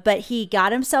 but he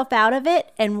got himself out of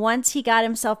it. And once he got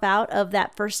himself out of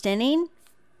that first inning,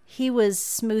 he was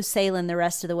smooth sailing the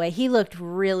rest of the way. He looked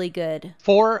really good.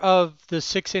 4 of the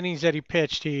 6 innings that he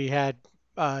pitched, he had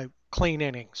clean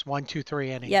innings, 1-2-3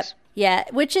 innings. Yep. Yeah,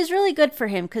 which is really good for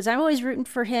him because I'm always rooting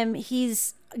for him.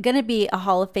 He's going to be a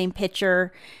Hall of Fame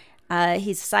pitcher.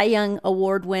 He's a Cy Young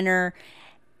Award winner.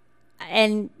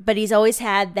 But he's always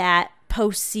had that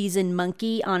postseason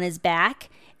monkey on his back.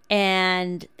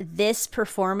 And this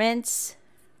performance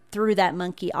threw that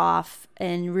monkey off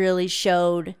and really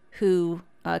showed who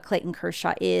Clayton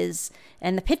Kershaw is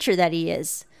and the pitcher that he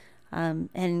is.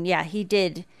 And yeah, he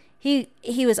did.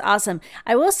 He was awesome.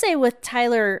 I will say with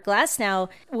Tyler Glasnow,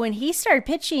 when he started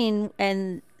pitching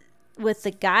and with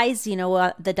the guys,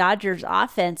 the Dodgers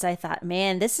offense, I thought,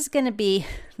 man, this is going to be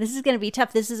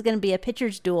tough. This is going to be a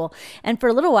pitcher's duel. And for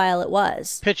a little while it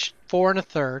was. Pitched 4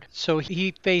 1/3. So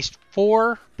he faced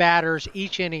 4 batters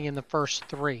each inning in the first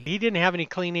 3. He didn't have any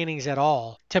clean innings at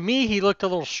all. To me, he looked a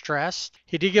little stressed.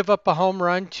 He did give up a home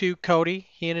run to Cody.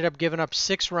 He ended up giving up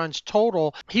 6 runs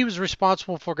total. He was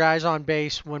responsible for guys on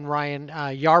base when Ryan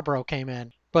Yarbrough came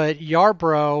in. But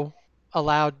Yarbrough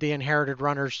allowed the inherited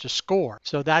runners to score.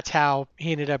 So that's how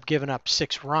he ended up giving up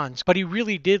 6 runs. But he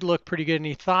really did look pretty good, and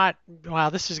he thought, wow,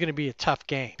 this is going to be a tough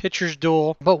game. Pitcher's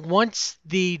duel. But once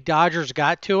the Dodgers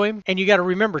got to him, and you got to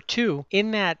remember, too,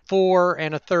 in that 4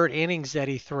 1/3 innings that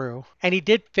he threw, and he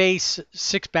did face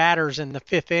 6 batters in the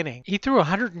 5th inning, he threw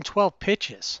 112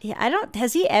 pitches. Yeah,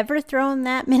 has he ever thrown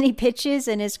that many pitches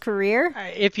in his career?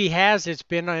 If he has, it's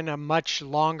been in a much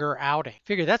longer outing.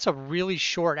 Figure that's a really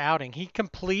short outing. He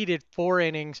completed 4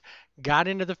 innings, got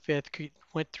into the 5th,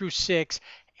 went through 6,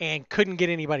 and couldn't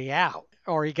get anybody out.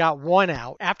 Or he got 1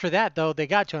 out. After that, though, they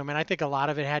got to him, and I think a lot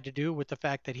of it had to do with the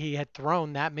fact that he had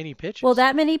thrown that many pitches. Well,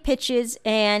 that many pitches,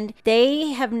 and they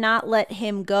have not let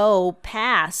him go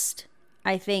past,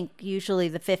 I think, usually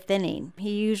the 5th inning.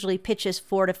 He usually pitches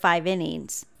 4 to 5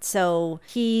 innings. So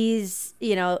he's,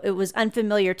 it was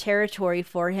unfamiliar territory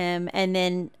for him, and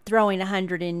then throwing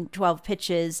 112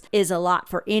 pitches is a lot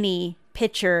for any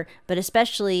pitcher, but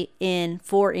especially in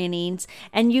 4 innings.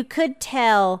 And you could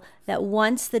tell that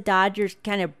once the Dodgers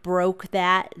kind of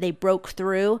they broke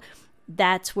through,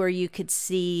 that's where you could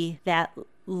see that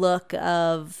look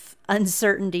of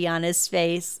uncertainty on his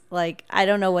face. Like, I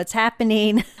don't know what's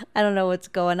happening. I don't know what's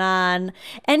going on.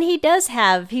 And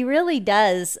he really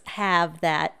does have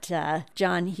that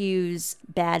John Hughes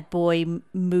bad boy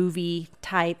movie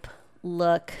type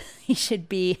look. He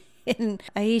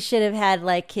should have had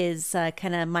like his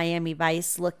kind of Miami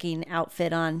Vice looking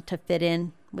outfit on to fit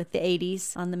in with the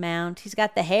 80s on the mound. He's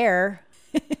got the hair.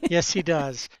 Yes, he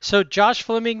does. So Josh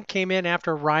Fleming came in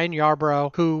after Ryan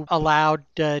Yarbrough, who allowed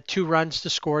 2 runs to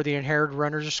score, the inherited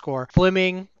runners to score.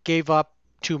 Fleming gave up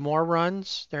 2 more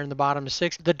runs. They're in the bottom of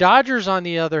 6. The Dodgers, on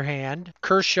the other hand,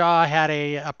 Kershaw had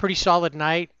a pretty solid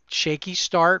night. Shaky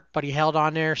start, but he held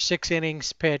on there. 6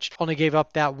 innings pitched, only gave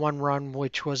up that 1 run,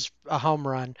 which was a home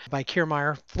run by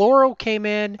Kiermaier. Floro came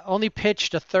in, only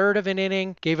pitched 1/3 of an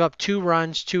inning, gave up 2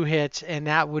 runs, 2 hits, and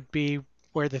that would be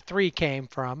where the 3 came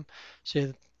from.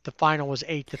 So the final was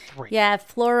 8-3. Yeah,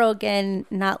 Floro again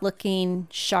not looking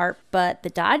sharp, but the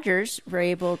Dodgers were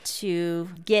able to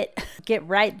get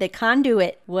right. The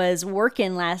conduit was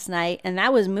working last night, and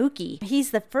that was Mookie.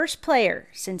 He's the first player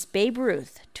since Babe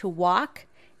Ruth to walk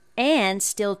and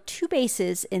steal 2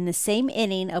 bases in the same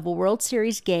inning of a World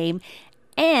Series game.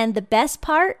 And the best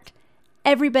part,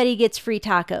 everybody gets free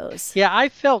tacos. Yeah, I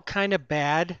felt kind of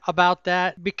bad about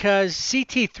that because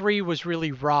CT3 was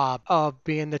really robbed of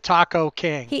being the taco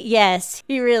king. Yes,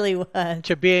 he really was.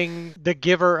 To being the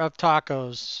giver of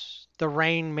tacos, the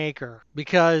rainmaker,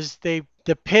 because the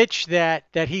pitch that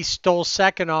he stole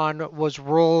second on was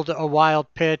ruled a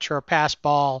wild pitch or a pass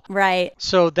ball. Right.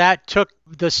 So that took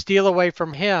the steal away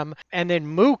from him. And then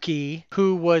Mookie,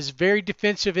 who was very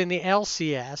defensive in the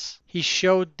LCS, he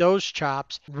showed those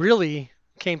chops, really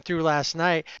came through last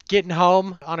night, getting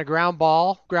home on a ground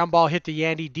ball. Ground ball hit the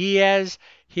Yandy Diaz.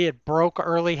 He had broke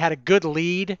early, had a good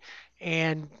lead,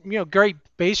 and great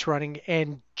base running,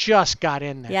 and just got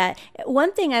in there. Yeah.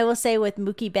 One thing I will say with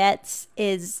Mookie Betts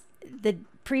is the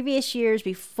previous years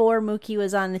before Mookie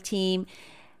was on the team,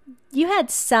 you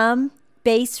had some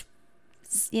base,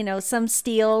 some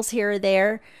steals here or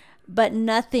there, but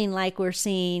nothing like we're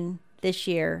seeing this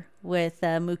year with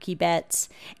Mookie Betts.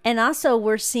 And also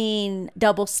we're seeing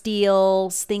double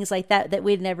steals, things like that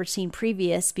we'd never seen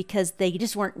previous, because they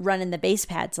just weren't running the base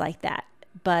pads like that.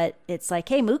 But it's like,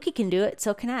 hey, Mookie can do it,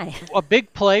 so can I. A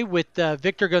big play with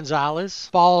Victor Gonzalez.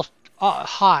 Ball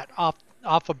hot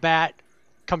off a bat,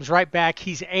 comes right back.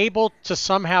 He's able to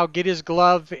somehow get his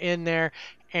glove in there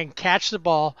and catch the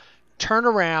ball, turn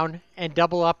around, and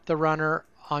double up the runner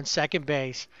on second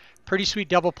base. Pretty sweet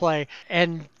double play.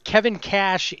 And Kevin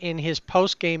Cash, in his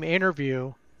post-game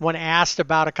interview, when asked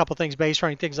about a couple things, base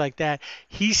running, things like that,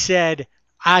 he said,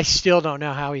 I still don't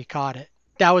know how he caught it.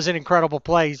 That was an incredible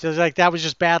play. So like, that was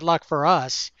just bad luck for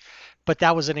us, but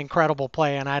that was an incredible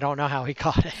play, and I don't know how he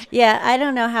caught it. Yeah, I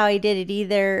don't know how he did it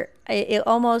either. It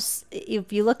almost,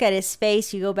 if you look at his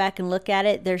face, you go back and look at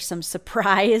it, there's some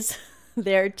surprise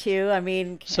there too. I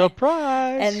mean,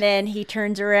 surprise. And then he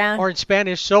turns around, or in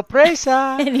Spanish,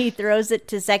 sorpresa, and he throws it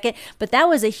to second. But that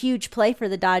was a huge play for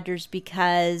the Dodgers,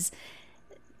 because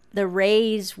the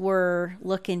Rays were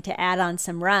looking to add on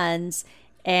some runs,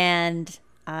 and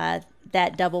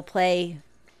that double play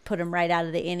put him right out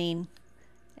of the inning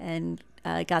and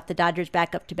got the Dodgers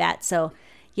back up to bat. So,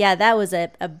 yeah, that was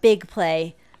a big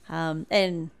play,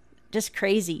 and just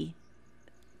crazy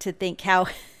to think how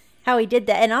he did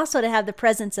that, and also to have the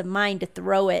presence of mind to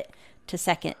throw it to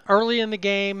second. Early in the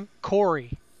game,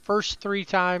 Corey, first 3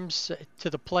 times to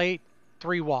the plate,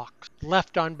 3 walks,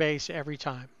 left on base every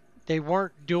time. They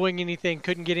weren't doing anything,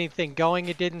 couldn't get anything going,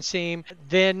 it didn't seem.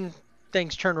 Then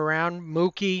things turned around.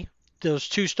 Mookie, those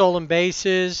 2 stolen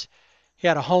bases. He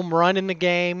had a home run in the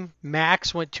game.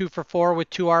 Max went 2 for 4 with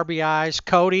 2 RBIs.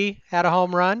 Cody had a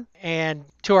home run and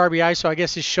 2 RBIs, so I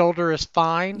guess his shoulder is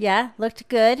fine. Yeah, looked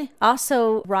good.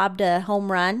 Also robbed a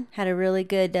home run. Had a really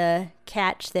good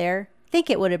catch there. I think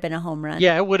it would have been a home run.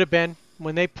 Yeah, it would have been.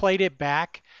 When they played it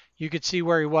back, you could see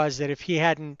where he was, that if he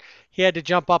had to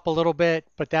jump up a little bit,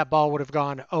 but that ball would have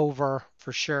gone over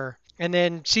for sure. And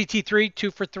then CT3,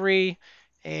 2 for 3.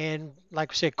 And like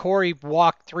we said, Corey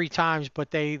walked 3 times, but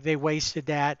they wasted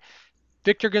that.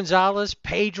 Victor Gonzalez,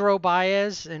 Pedro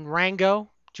Baez, and Rango,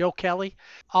 Joe Kelly,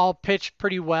 all pitched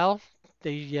pretty well.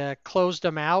 They closed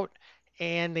them out,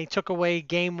 and they took away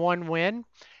Game 1 win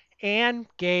and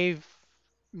gave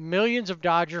millions of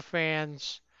Dodger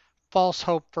fans false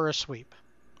hope for a sweep.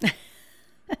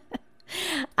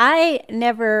 I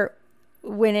never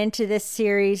went into this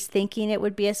series thinking it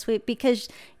would be a sweep, because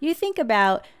you think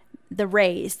about the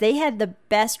Rays, they had the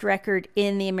best record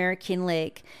in the American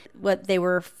League. They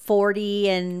were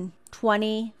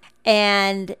 40-20,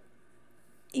 and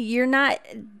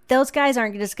those guys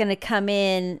aren't just going to come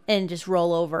in and just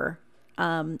roll over.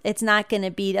 It's not going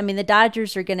to be, the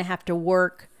Dodgers are going to have to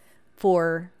work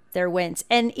for their wins.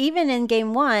 And even in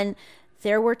Game 1,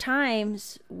 there were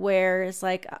times where it's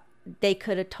like they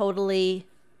could have totally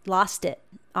lost it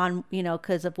on,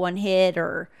 because of one hit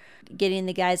or getting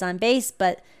the guys on base,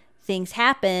 but things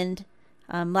happened,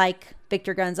 like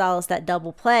Victor Gonzalez, that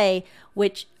double play,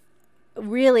 which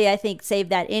really, I think, saved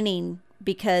that inning,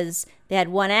 because they had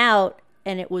 1 out,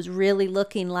 and it was really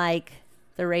looking like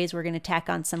the Rays were going to tack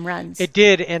on some runs. It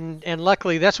did, and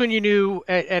luckily, that's when you knew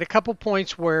at a couple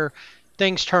points where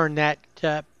things turned, that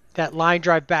line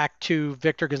drive back to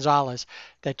Victor Gonzalez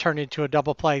that turned into a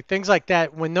double play. Things like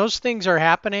that. When those things are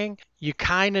happening, you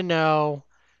kind of know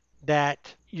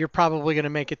that you're probably going to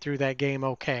make it through that game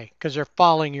okay, because they're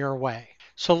falling your way.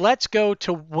 So let's go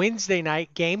to Wednesday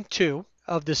night, Game 2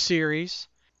 of the series.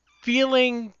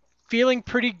 Feeling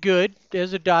pretty good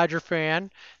as a Dodger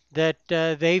fan that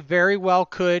they very well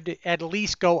could at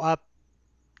least go up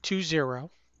 2-0.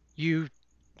 You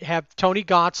have Tony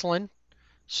Gonsolin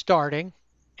starting,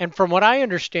 and from what I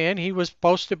understand, he was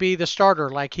supposed to be the starter,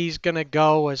 like he's going to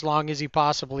go as long as he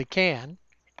possibly can.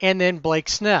 And then Blake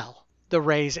Snell, the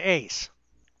Rays ace.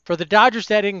 For the Dodgers,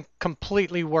 that didn't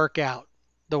completely work out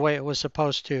the way it was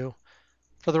supposed to.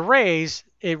 For the Rays,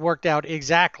 it worked out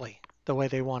exactly the way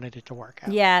they wanted it to work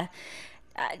out. Yeah.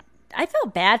 I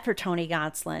felt bad for Tony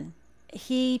Gonsolin.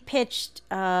 He pitched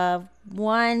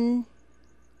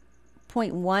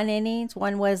 1.1 innings.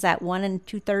 One was at 1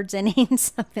 2/3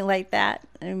 innings, something like that,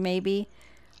 maybe.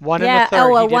 1 1/3.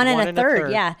 Oh, 1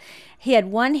 1/3. Yeah. He had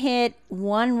 1 hit,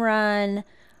 1 run,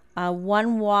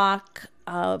 1 walk,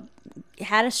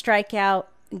 had a strikeout,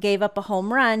 gave up a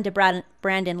home run to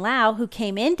Brandon Lau, who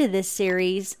came into this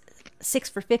series 6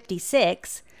 for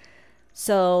 56.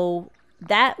 So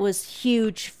that was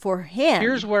huge for him.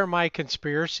 Here's where my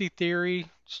conspiracy theory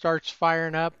starts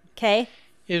firing up. Okay.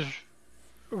 Is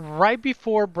right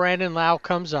before Brandon Lau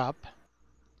comes up,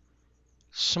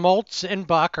 Smoltz and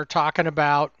Buck are talking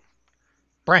about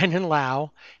Brandon Lau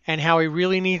and how he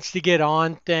really needs to get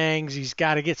on things. He's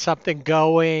got to get something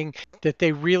going, that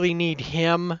they really need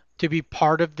him to be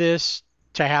part of this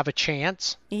to have a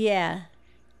chance. Yeah.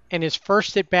 And his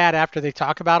first at bat after they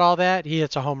talk about all that, he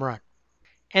hits a home run.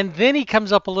 And then he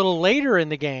comes up a little later in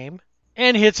the game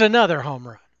and hits another home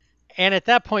run. And at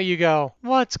that point you go,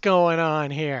 what's going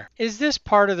on here? Is this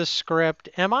part of the script?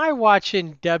 Am I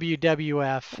watching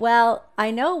WWF? Well,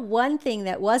 I know one thing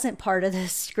that wasn't part of the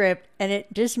script, and it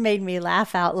just made me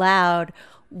laugh out loud,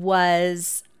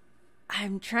 was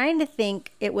I'm trying to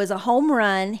think, it was a home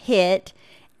run hit,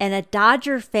 and a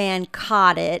Dodger fan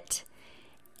caught it,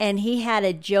 and he had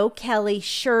a Joe Kelly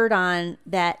shirt on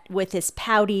that with his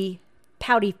pouty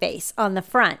face on the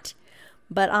front.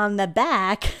 But on the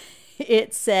back,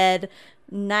 it said,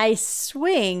 nice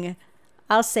swing.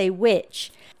 I'll say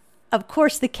which. Of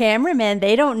course, the cameraman,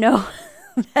 they don't know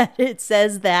that it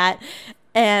says that.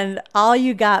 And all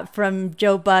you got from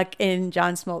Joe Buck and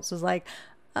John Smoltz was like,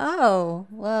 oh,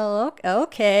 well,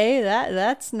 okay,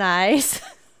 that's nice.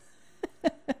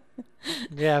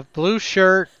 Yeah, blue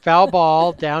shirt, foul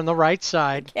ball down the right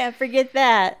side. Can't forget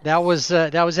that. That was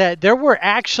it. There were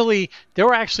actually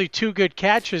two good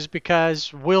catches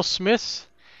because Will Smith,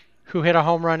 who hit a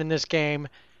home run in this game,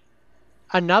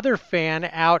 another fan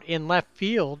out in left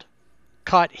field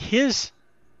caught his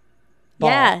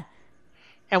ball. Yeah.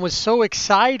 And was so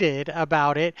excited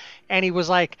about it, and he was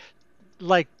like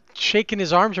shaking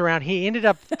his arms around. He ended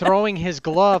up throwing his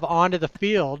glove onto the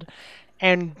field,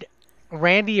 and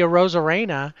Randy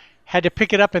Arozarena had to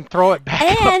pick it up and throw it back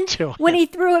And up to him. when he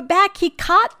threw it back, he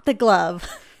caught the glove.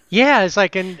 Yeah, it's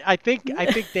like, and I think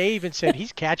they even said he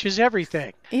catches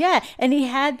everything. Yeah, and he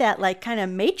had that like kind of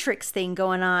matrix thing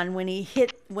going on when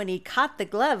he caught the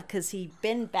glove, because he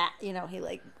bent back, he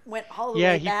like went all the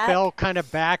way back. Yeah, he fell kind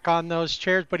of back on those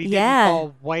chairs, but he Yeah. didn't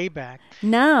fall way back.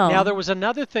 No. Now, there was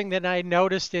another thing that I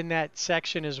noticed in that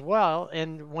section as well,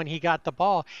 and when he got the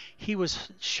ball, he was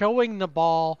showing the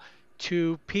ball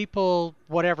to people,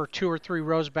 whatever, 2 or 3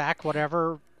 rows back,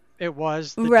 whatever it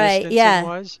was, the Right, distance yeah. it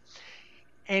was.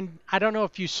 And I don't know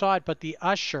if you saw it, but the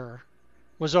usher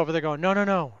was over there going,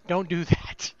 no, don't do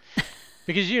that.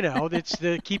 Because, it's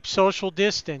the keep social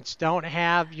distance.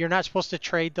 You're not supposed to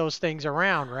trade those things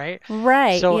around, right?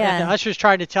 Right, So yeah. and the usher's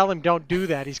trying to tell him, don't do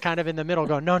that. He's kind of in the middle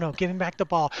going, no, give him back the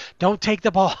ball. Don't take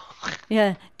the ball.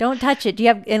 Yeah, don't touch it.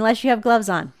 Unless you have gloves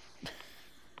on.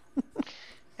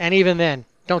 And even then,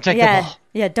 don't take the ball.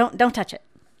 Yeah, don't touch it.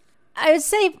 I would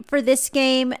say for this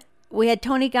game, we had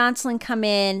Tony Gonsolin come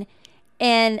in,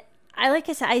 and I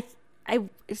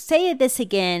say this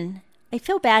again, I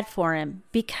feel bad for him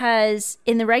because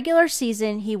in the regular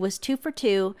season, he was 2 for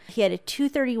 2. He had a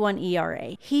 2.31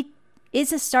 ERA. He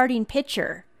is a starting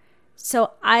pitcher.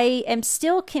 So I am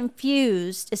still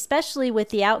confused, especially with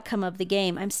the outcome of the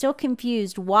game. I'm still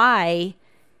confused why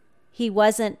he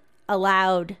wasn't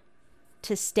allowed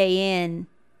to stay in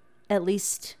at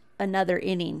least another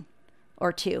inning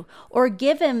or two, or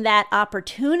give him that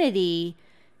opportunity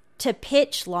to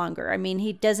pitch longer. I mean,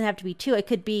 he doesn't have to be 2. It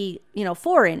could be,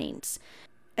 4 innings.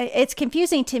 It's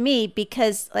confusing to me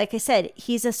because, like I said,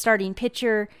 he's a starting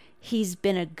pitcher. He's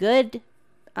been a good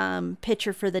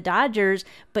pitcher for the Dodgers,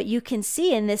 but you can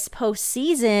see in this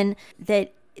postseason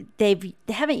that they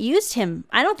haven't used him.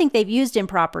 I don't think they've used him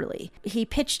properly. He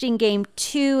pitched in game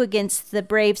 2 against the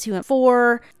Braves, who went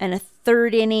 4 and a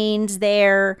third innings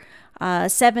there, 7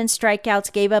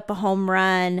 strikeouts, gave up a home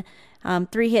run,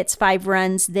 3 hits, 5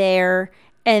 runs there.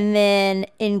 And then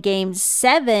in game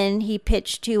 7, he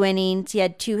pitched 2 innings. He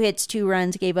had 2 hits, 2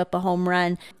 runs, gave up a home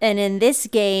run. And in this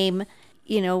game,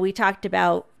 we talked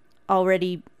about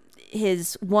already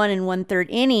his 1 1/3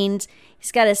 innings.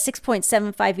 He's got a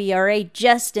 6.75 ERA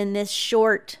just in this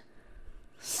short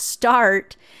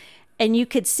start. And you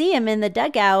could see him in the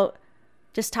dugout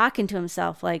just talking to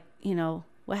himself like,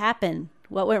 what happened?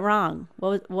 What went wrong?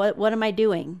 What am I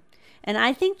doing? And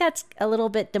I think that's a little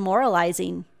bit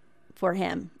demoralizing for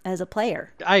him as a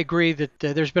player. I agree that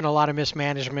there's been a lot of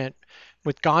mismanagement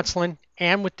with Gonsolin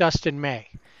and with Dustin May.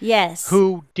 Yes.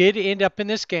 Who did end up in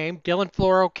this game. Dylan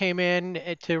Floro came in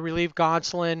to relieve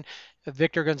Gonsolin.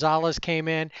 Victor Gonzalez came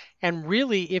in. And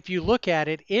really, if you look at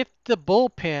it, if the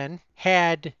bullpen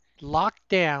had locked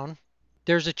down,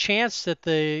 there's a chance that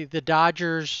the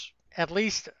Dodgers at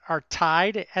least are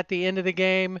tied at the end of the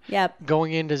game Yep.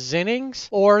 going into Zinnings,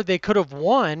 or they could have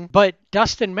won. But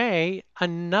Dustin May,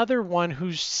 another one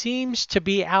who seems to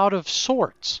be out of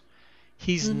sorts.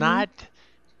 He's not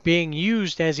being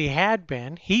used as he had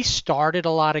been. He started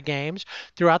a lot of games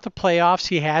throughout the playoffs.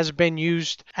 He has been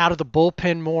used out of the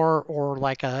bullpen more, or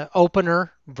like a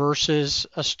opener versus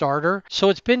a starter. So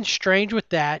it's been strange with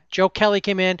that. Joe Kelly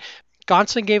came in.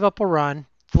 Gonsolin gave up a run.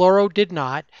 Floro did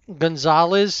not.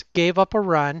 Gonzalez gave up a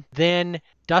run. Then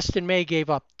Dustin May gave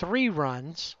up 3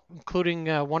 runs, including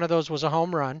one of those was a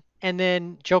home run. And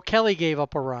then Joe Kelly gave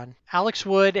up a run. Alex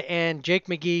Wood and Jake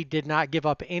McGee did not give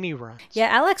up any runs. Yeah,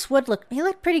 Alex Wood looked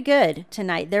pretty good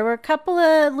tonight. There were a couple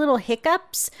of little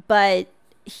hiccups, but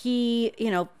he,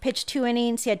 pitched 2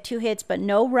 innings. He had 2 hits, but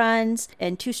no runs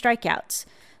and 2 strikeouts.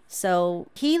 So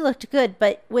he looked good.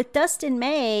 But with Dustin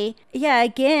May, yeah,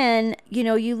 again,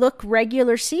 you look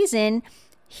regular season,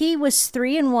 he was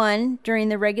 3-1 during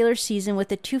the regular season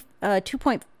with a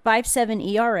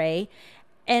 2.57 ERA.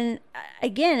 And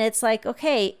again, it's like,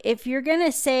 okay, if you're going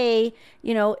to say,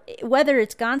 whether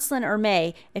it's Gonsolin or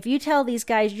May, if you tell these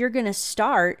guys you're going to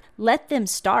start, let them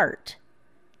start.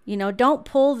 Don't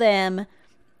pull them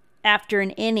after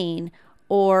an inning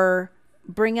or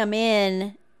bring them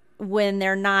in when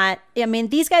they're not. I mean,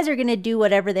 these guys are going to do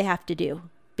whatever they have to do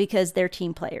because they're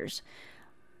team players.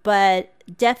 But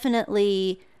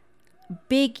definitely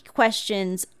big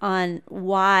questions on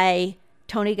why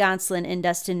Tony Gonsolin and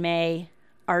Dustin May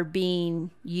are being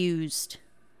used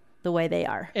the way they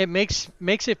are. It makes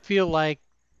it feel like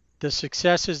the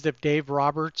successes that Dave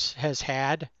Roberts has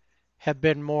had have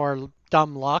been more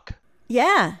dumb luck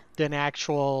than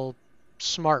actual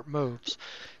smart moves.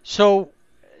 So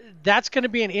that's going to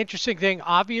be an interesting thing.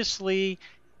 Obviously,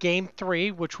 Game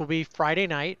 3, which will be Friday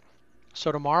night.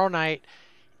 So tomorrow night,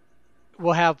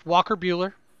 we'll have Walker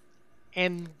Buehler,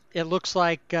 and it looks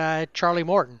like Charlie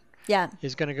Morton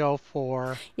is going to go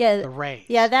for the Rays.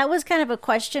 Yeah, that was kind of a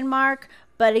question mark.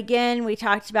 But again, we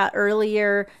talked about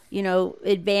earlier,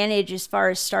 advantage as far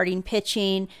as starting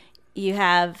pitching. You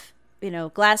have,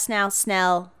 Glasnow,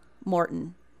 Snell,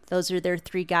 Morton. Those are their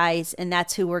 3 guys, and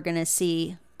that's who we're going to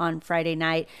see on Friday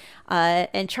night.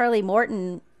 And Charlie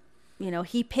Morton,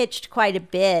 he pitched quite a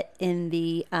bit in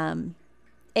the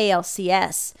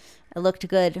ALCS. It looked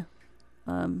good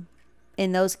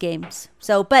in those games.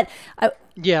 So, but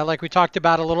like we talked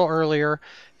about a little earlier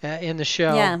in the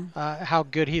show, how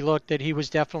good he looked, that he was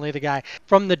definitely the guy.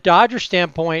 From the Dodger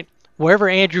standpoint, wherever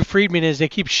Andrew Friedman is, they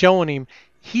keep showing him.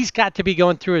 He's got to be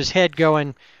going through his head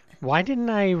going, why didn't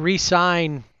I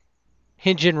re-sign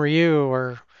Hyun-Jin Ryu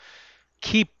or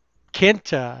keep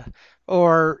Kenta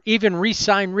or even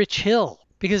re-sign Rich Hill?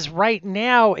 Because right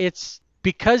now it's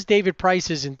because David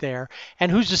Price isn't there.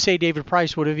 And who's to say David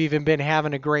Price would have even been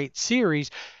having a great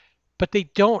series? But they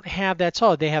don't have that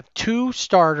solid. They have 2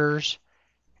 starters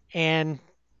and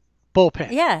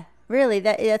bullpen. Yeah, really,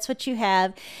 that's what you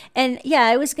have. And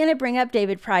I was going to bring up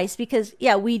David Price because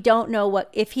we don't know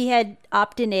if he had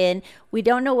opted in, we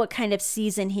don't know what kind of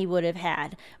season he would have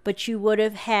had, but you would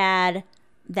have had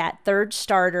that 3rd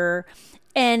starter.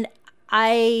 And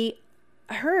I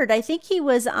think he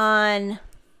was on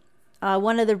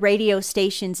one of the radio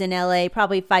stations in LA,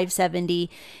 probably 570,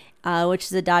 which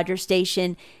is a Dodger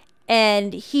station.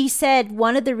 And he said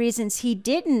one of the reasons he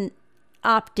didn't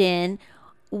opt in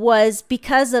was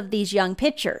because of these young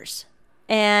pitchers.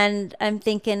 And I'm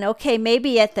thinking, okay,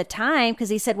 maybe at the time, because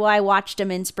he said, well, I watched him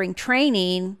in spring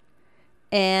training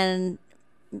and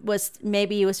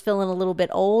maybe he was feeling a little bit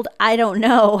old. I don't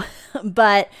know.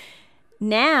 But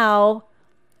now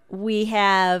we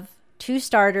have 2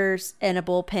 starters and a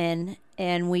bullpen,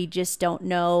 and we just don't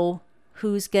know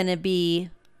who's going to be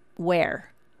where.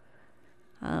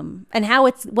 And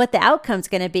what the outcome's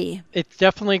going to be. It's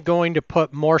definitely going to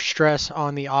put more stress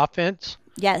on the offense.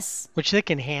 Yes. Which they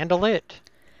can handle it.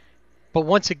 But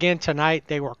once again, tonight,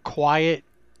 they were quiet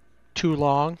too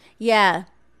long. Yeah.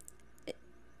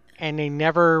 And they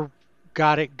never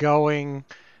got it going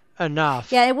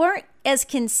enough. Yeah, they weren't as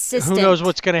consistent. Who knows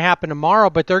what's going to happen tomorrow,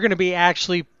 but they're going to be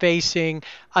actually facing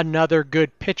another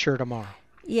good pitcher tomorrow.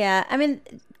 Yeah, I mean,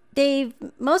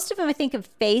 most of them, I think, have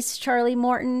faced Charlie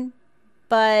Morton,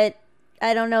 but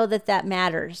I don't know that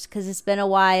matters because it's been a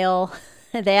while.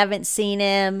 They haven't seen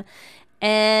him.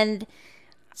 And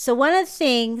so one of the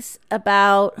things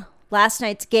about last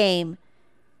night's game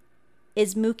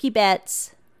is Mookie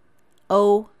Betts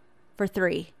 0 for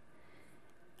 3.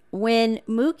 When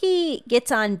Mookie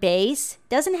gets on base,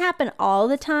 doesn't happen all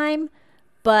the time,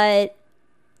 but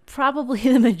probably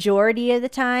the majority of the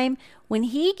time, when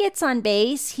he gets on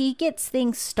base, he gets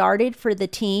things started for the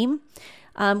team.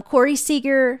 Corey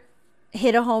Seager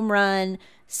hit a home run.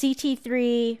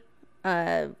 CT3,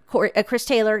 Chris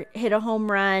Taylor hit a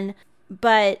home run.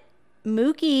 But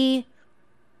Mookie,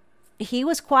 he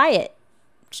was quiet.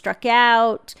 Struck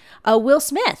out. Will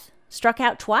Smith struck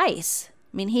out twice.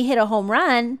 I mean, he hit a home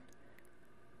run,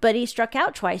 but he struck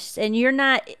out twice. And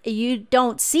you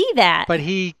don't see that. But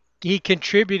he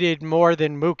contributed more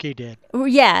than Mookie did.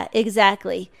 Yeah,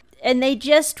 exactly. And they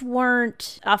just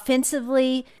weren't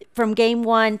offensively from game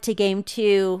 1 to game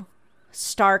 2,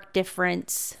 stark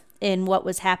difference in what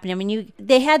was happening. I mean,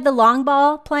 they had the long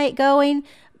ball play going,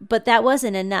 but that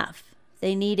wasn't enough.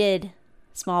 They needed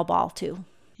small ball too.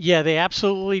 Yeah, they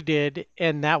absolutely did.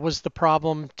 And that was the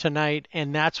problem tonight.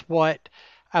 And that's what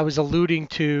I was alluding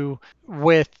to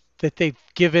with that they've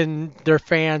given their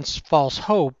fans false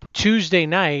hope. Tuesday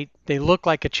night, they look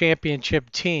like a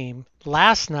championship team.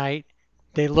 Last night,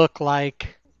 they look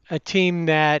like a team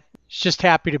that's just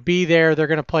happy to be there. They're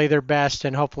going to play their best,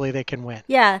 and hopefully they can win.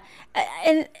 Yeah.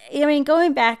 And, I mean,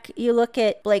 going back, you look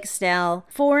at Blake Snell,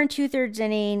 4 2/3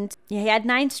 innings. He had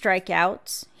 9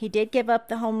 strikeouts. He did give up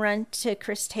the home run to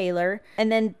Chris Taylor.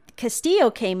 And then Castillo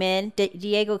came in,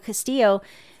 Diego Castillo.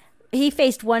 He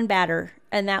faced one batter,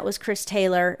 and that was Chris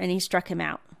Taylor, and he struck him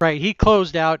out. Right. He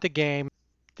closed out the game.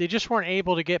 They just weren't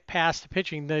able to get past the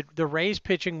pitching. The Rays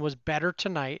pitching was better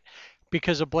tonight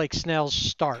because of Blake Snell's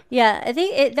start. Yeah, I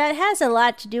think that has a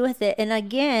lot to do with it. And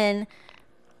again,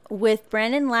 with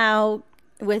Brandon Lau,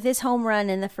 with his home run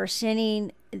in the first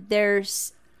inning,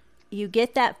 you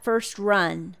get that first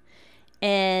run.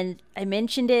 And I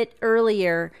mentioned it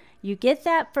earlier. You get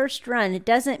that first run. It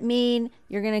doesn't mean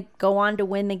you're going to go on to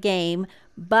win the game,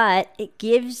 but it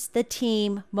gives the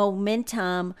team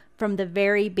momentum from the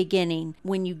very beginning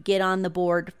when you get on the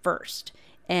board first.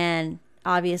 And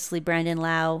obviously Brandon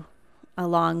Lau,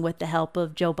 along with the help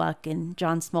of Joe Buck and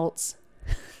John Smoltz,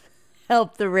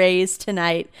 helped the Rays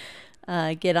tonight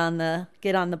get on the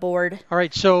board. All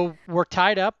right, so we're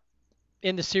tied up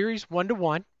in the series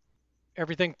 1-1.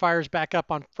 Everything fires back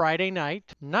up on Friday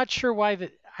night. Not sure why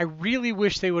I really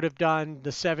wish they would have done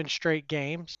the 7 straight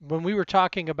games. When we were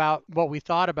talking about what we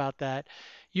thought about that,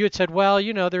 you had said, well,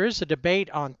 there is a debate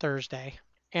on Thursday.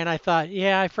 And I thought,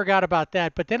 yeah, I forgot about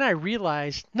that. But then I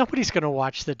realized nobody's going to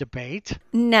watch the debate.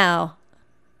 No.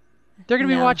 They're going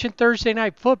to be watching Thursday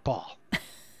night football.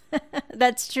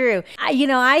 That's true.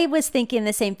 I was thinking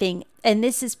the same thing. And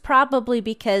this is probably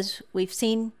because we've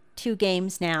seen 2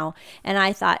 games now. And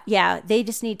I thought, yeah, they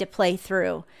just need to play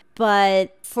through.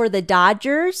 But for the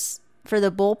Dodgers, for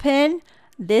the bullpen,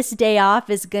 this day off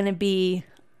is going to be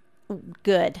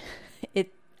good.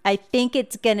 I think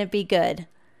it's going to be good.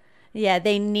 Yeah,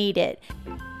 they need it.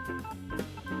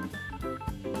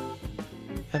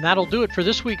 And that'll do it for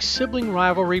this week's Sibling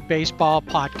Rivalry Baseball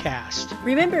podcast.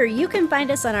 Remember, you can find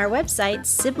us on our website,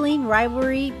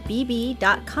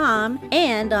 siblingrivalrybb.com,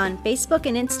 and on Facebook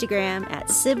and Instagram at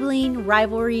Sibling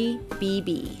Rivalry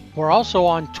BB. We're also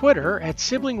on Twitter at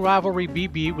Sibling Rivalry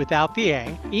BB without the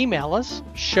A. Email us,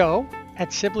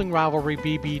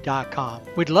 show@siblingrivalrybb.com.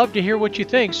 We'd love to hear what you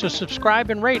think, so subscribe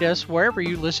and rate us wherever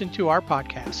you listen to our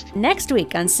podcast. Next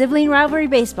week on Sibling Rivalry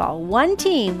Baseball, one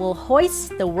team will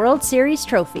hoist the World Series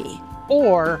trophy.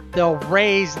 Or they'll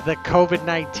raise the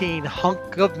COVID-19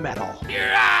 hunk of metal.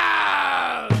 Yeah!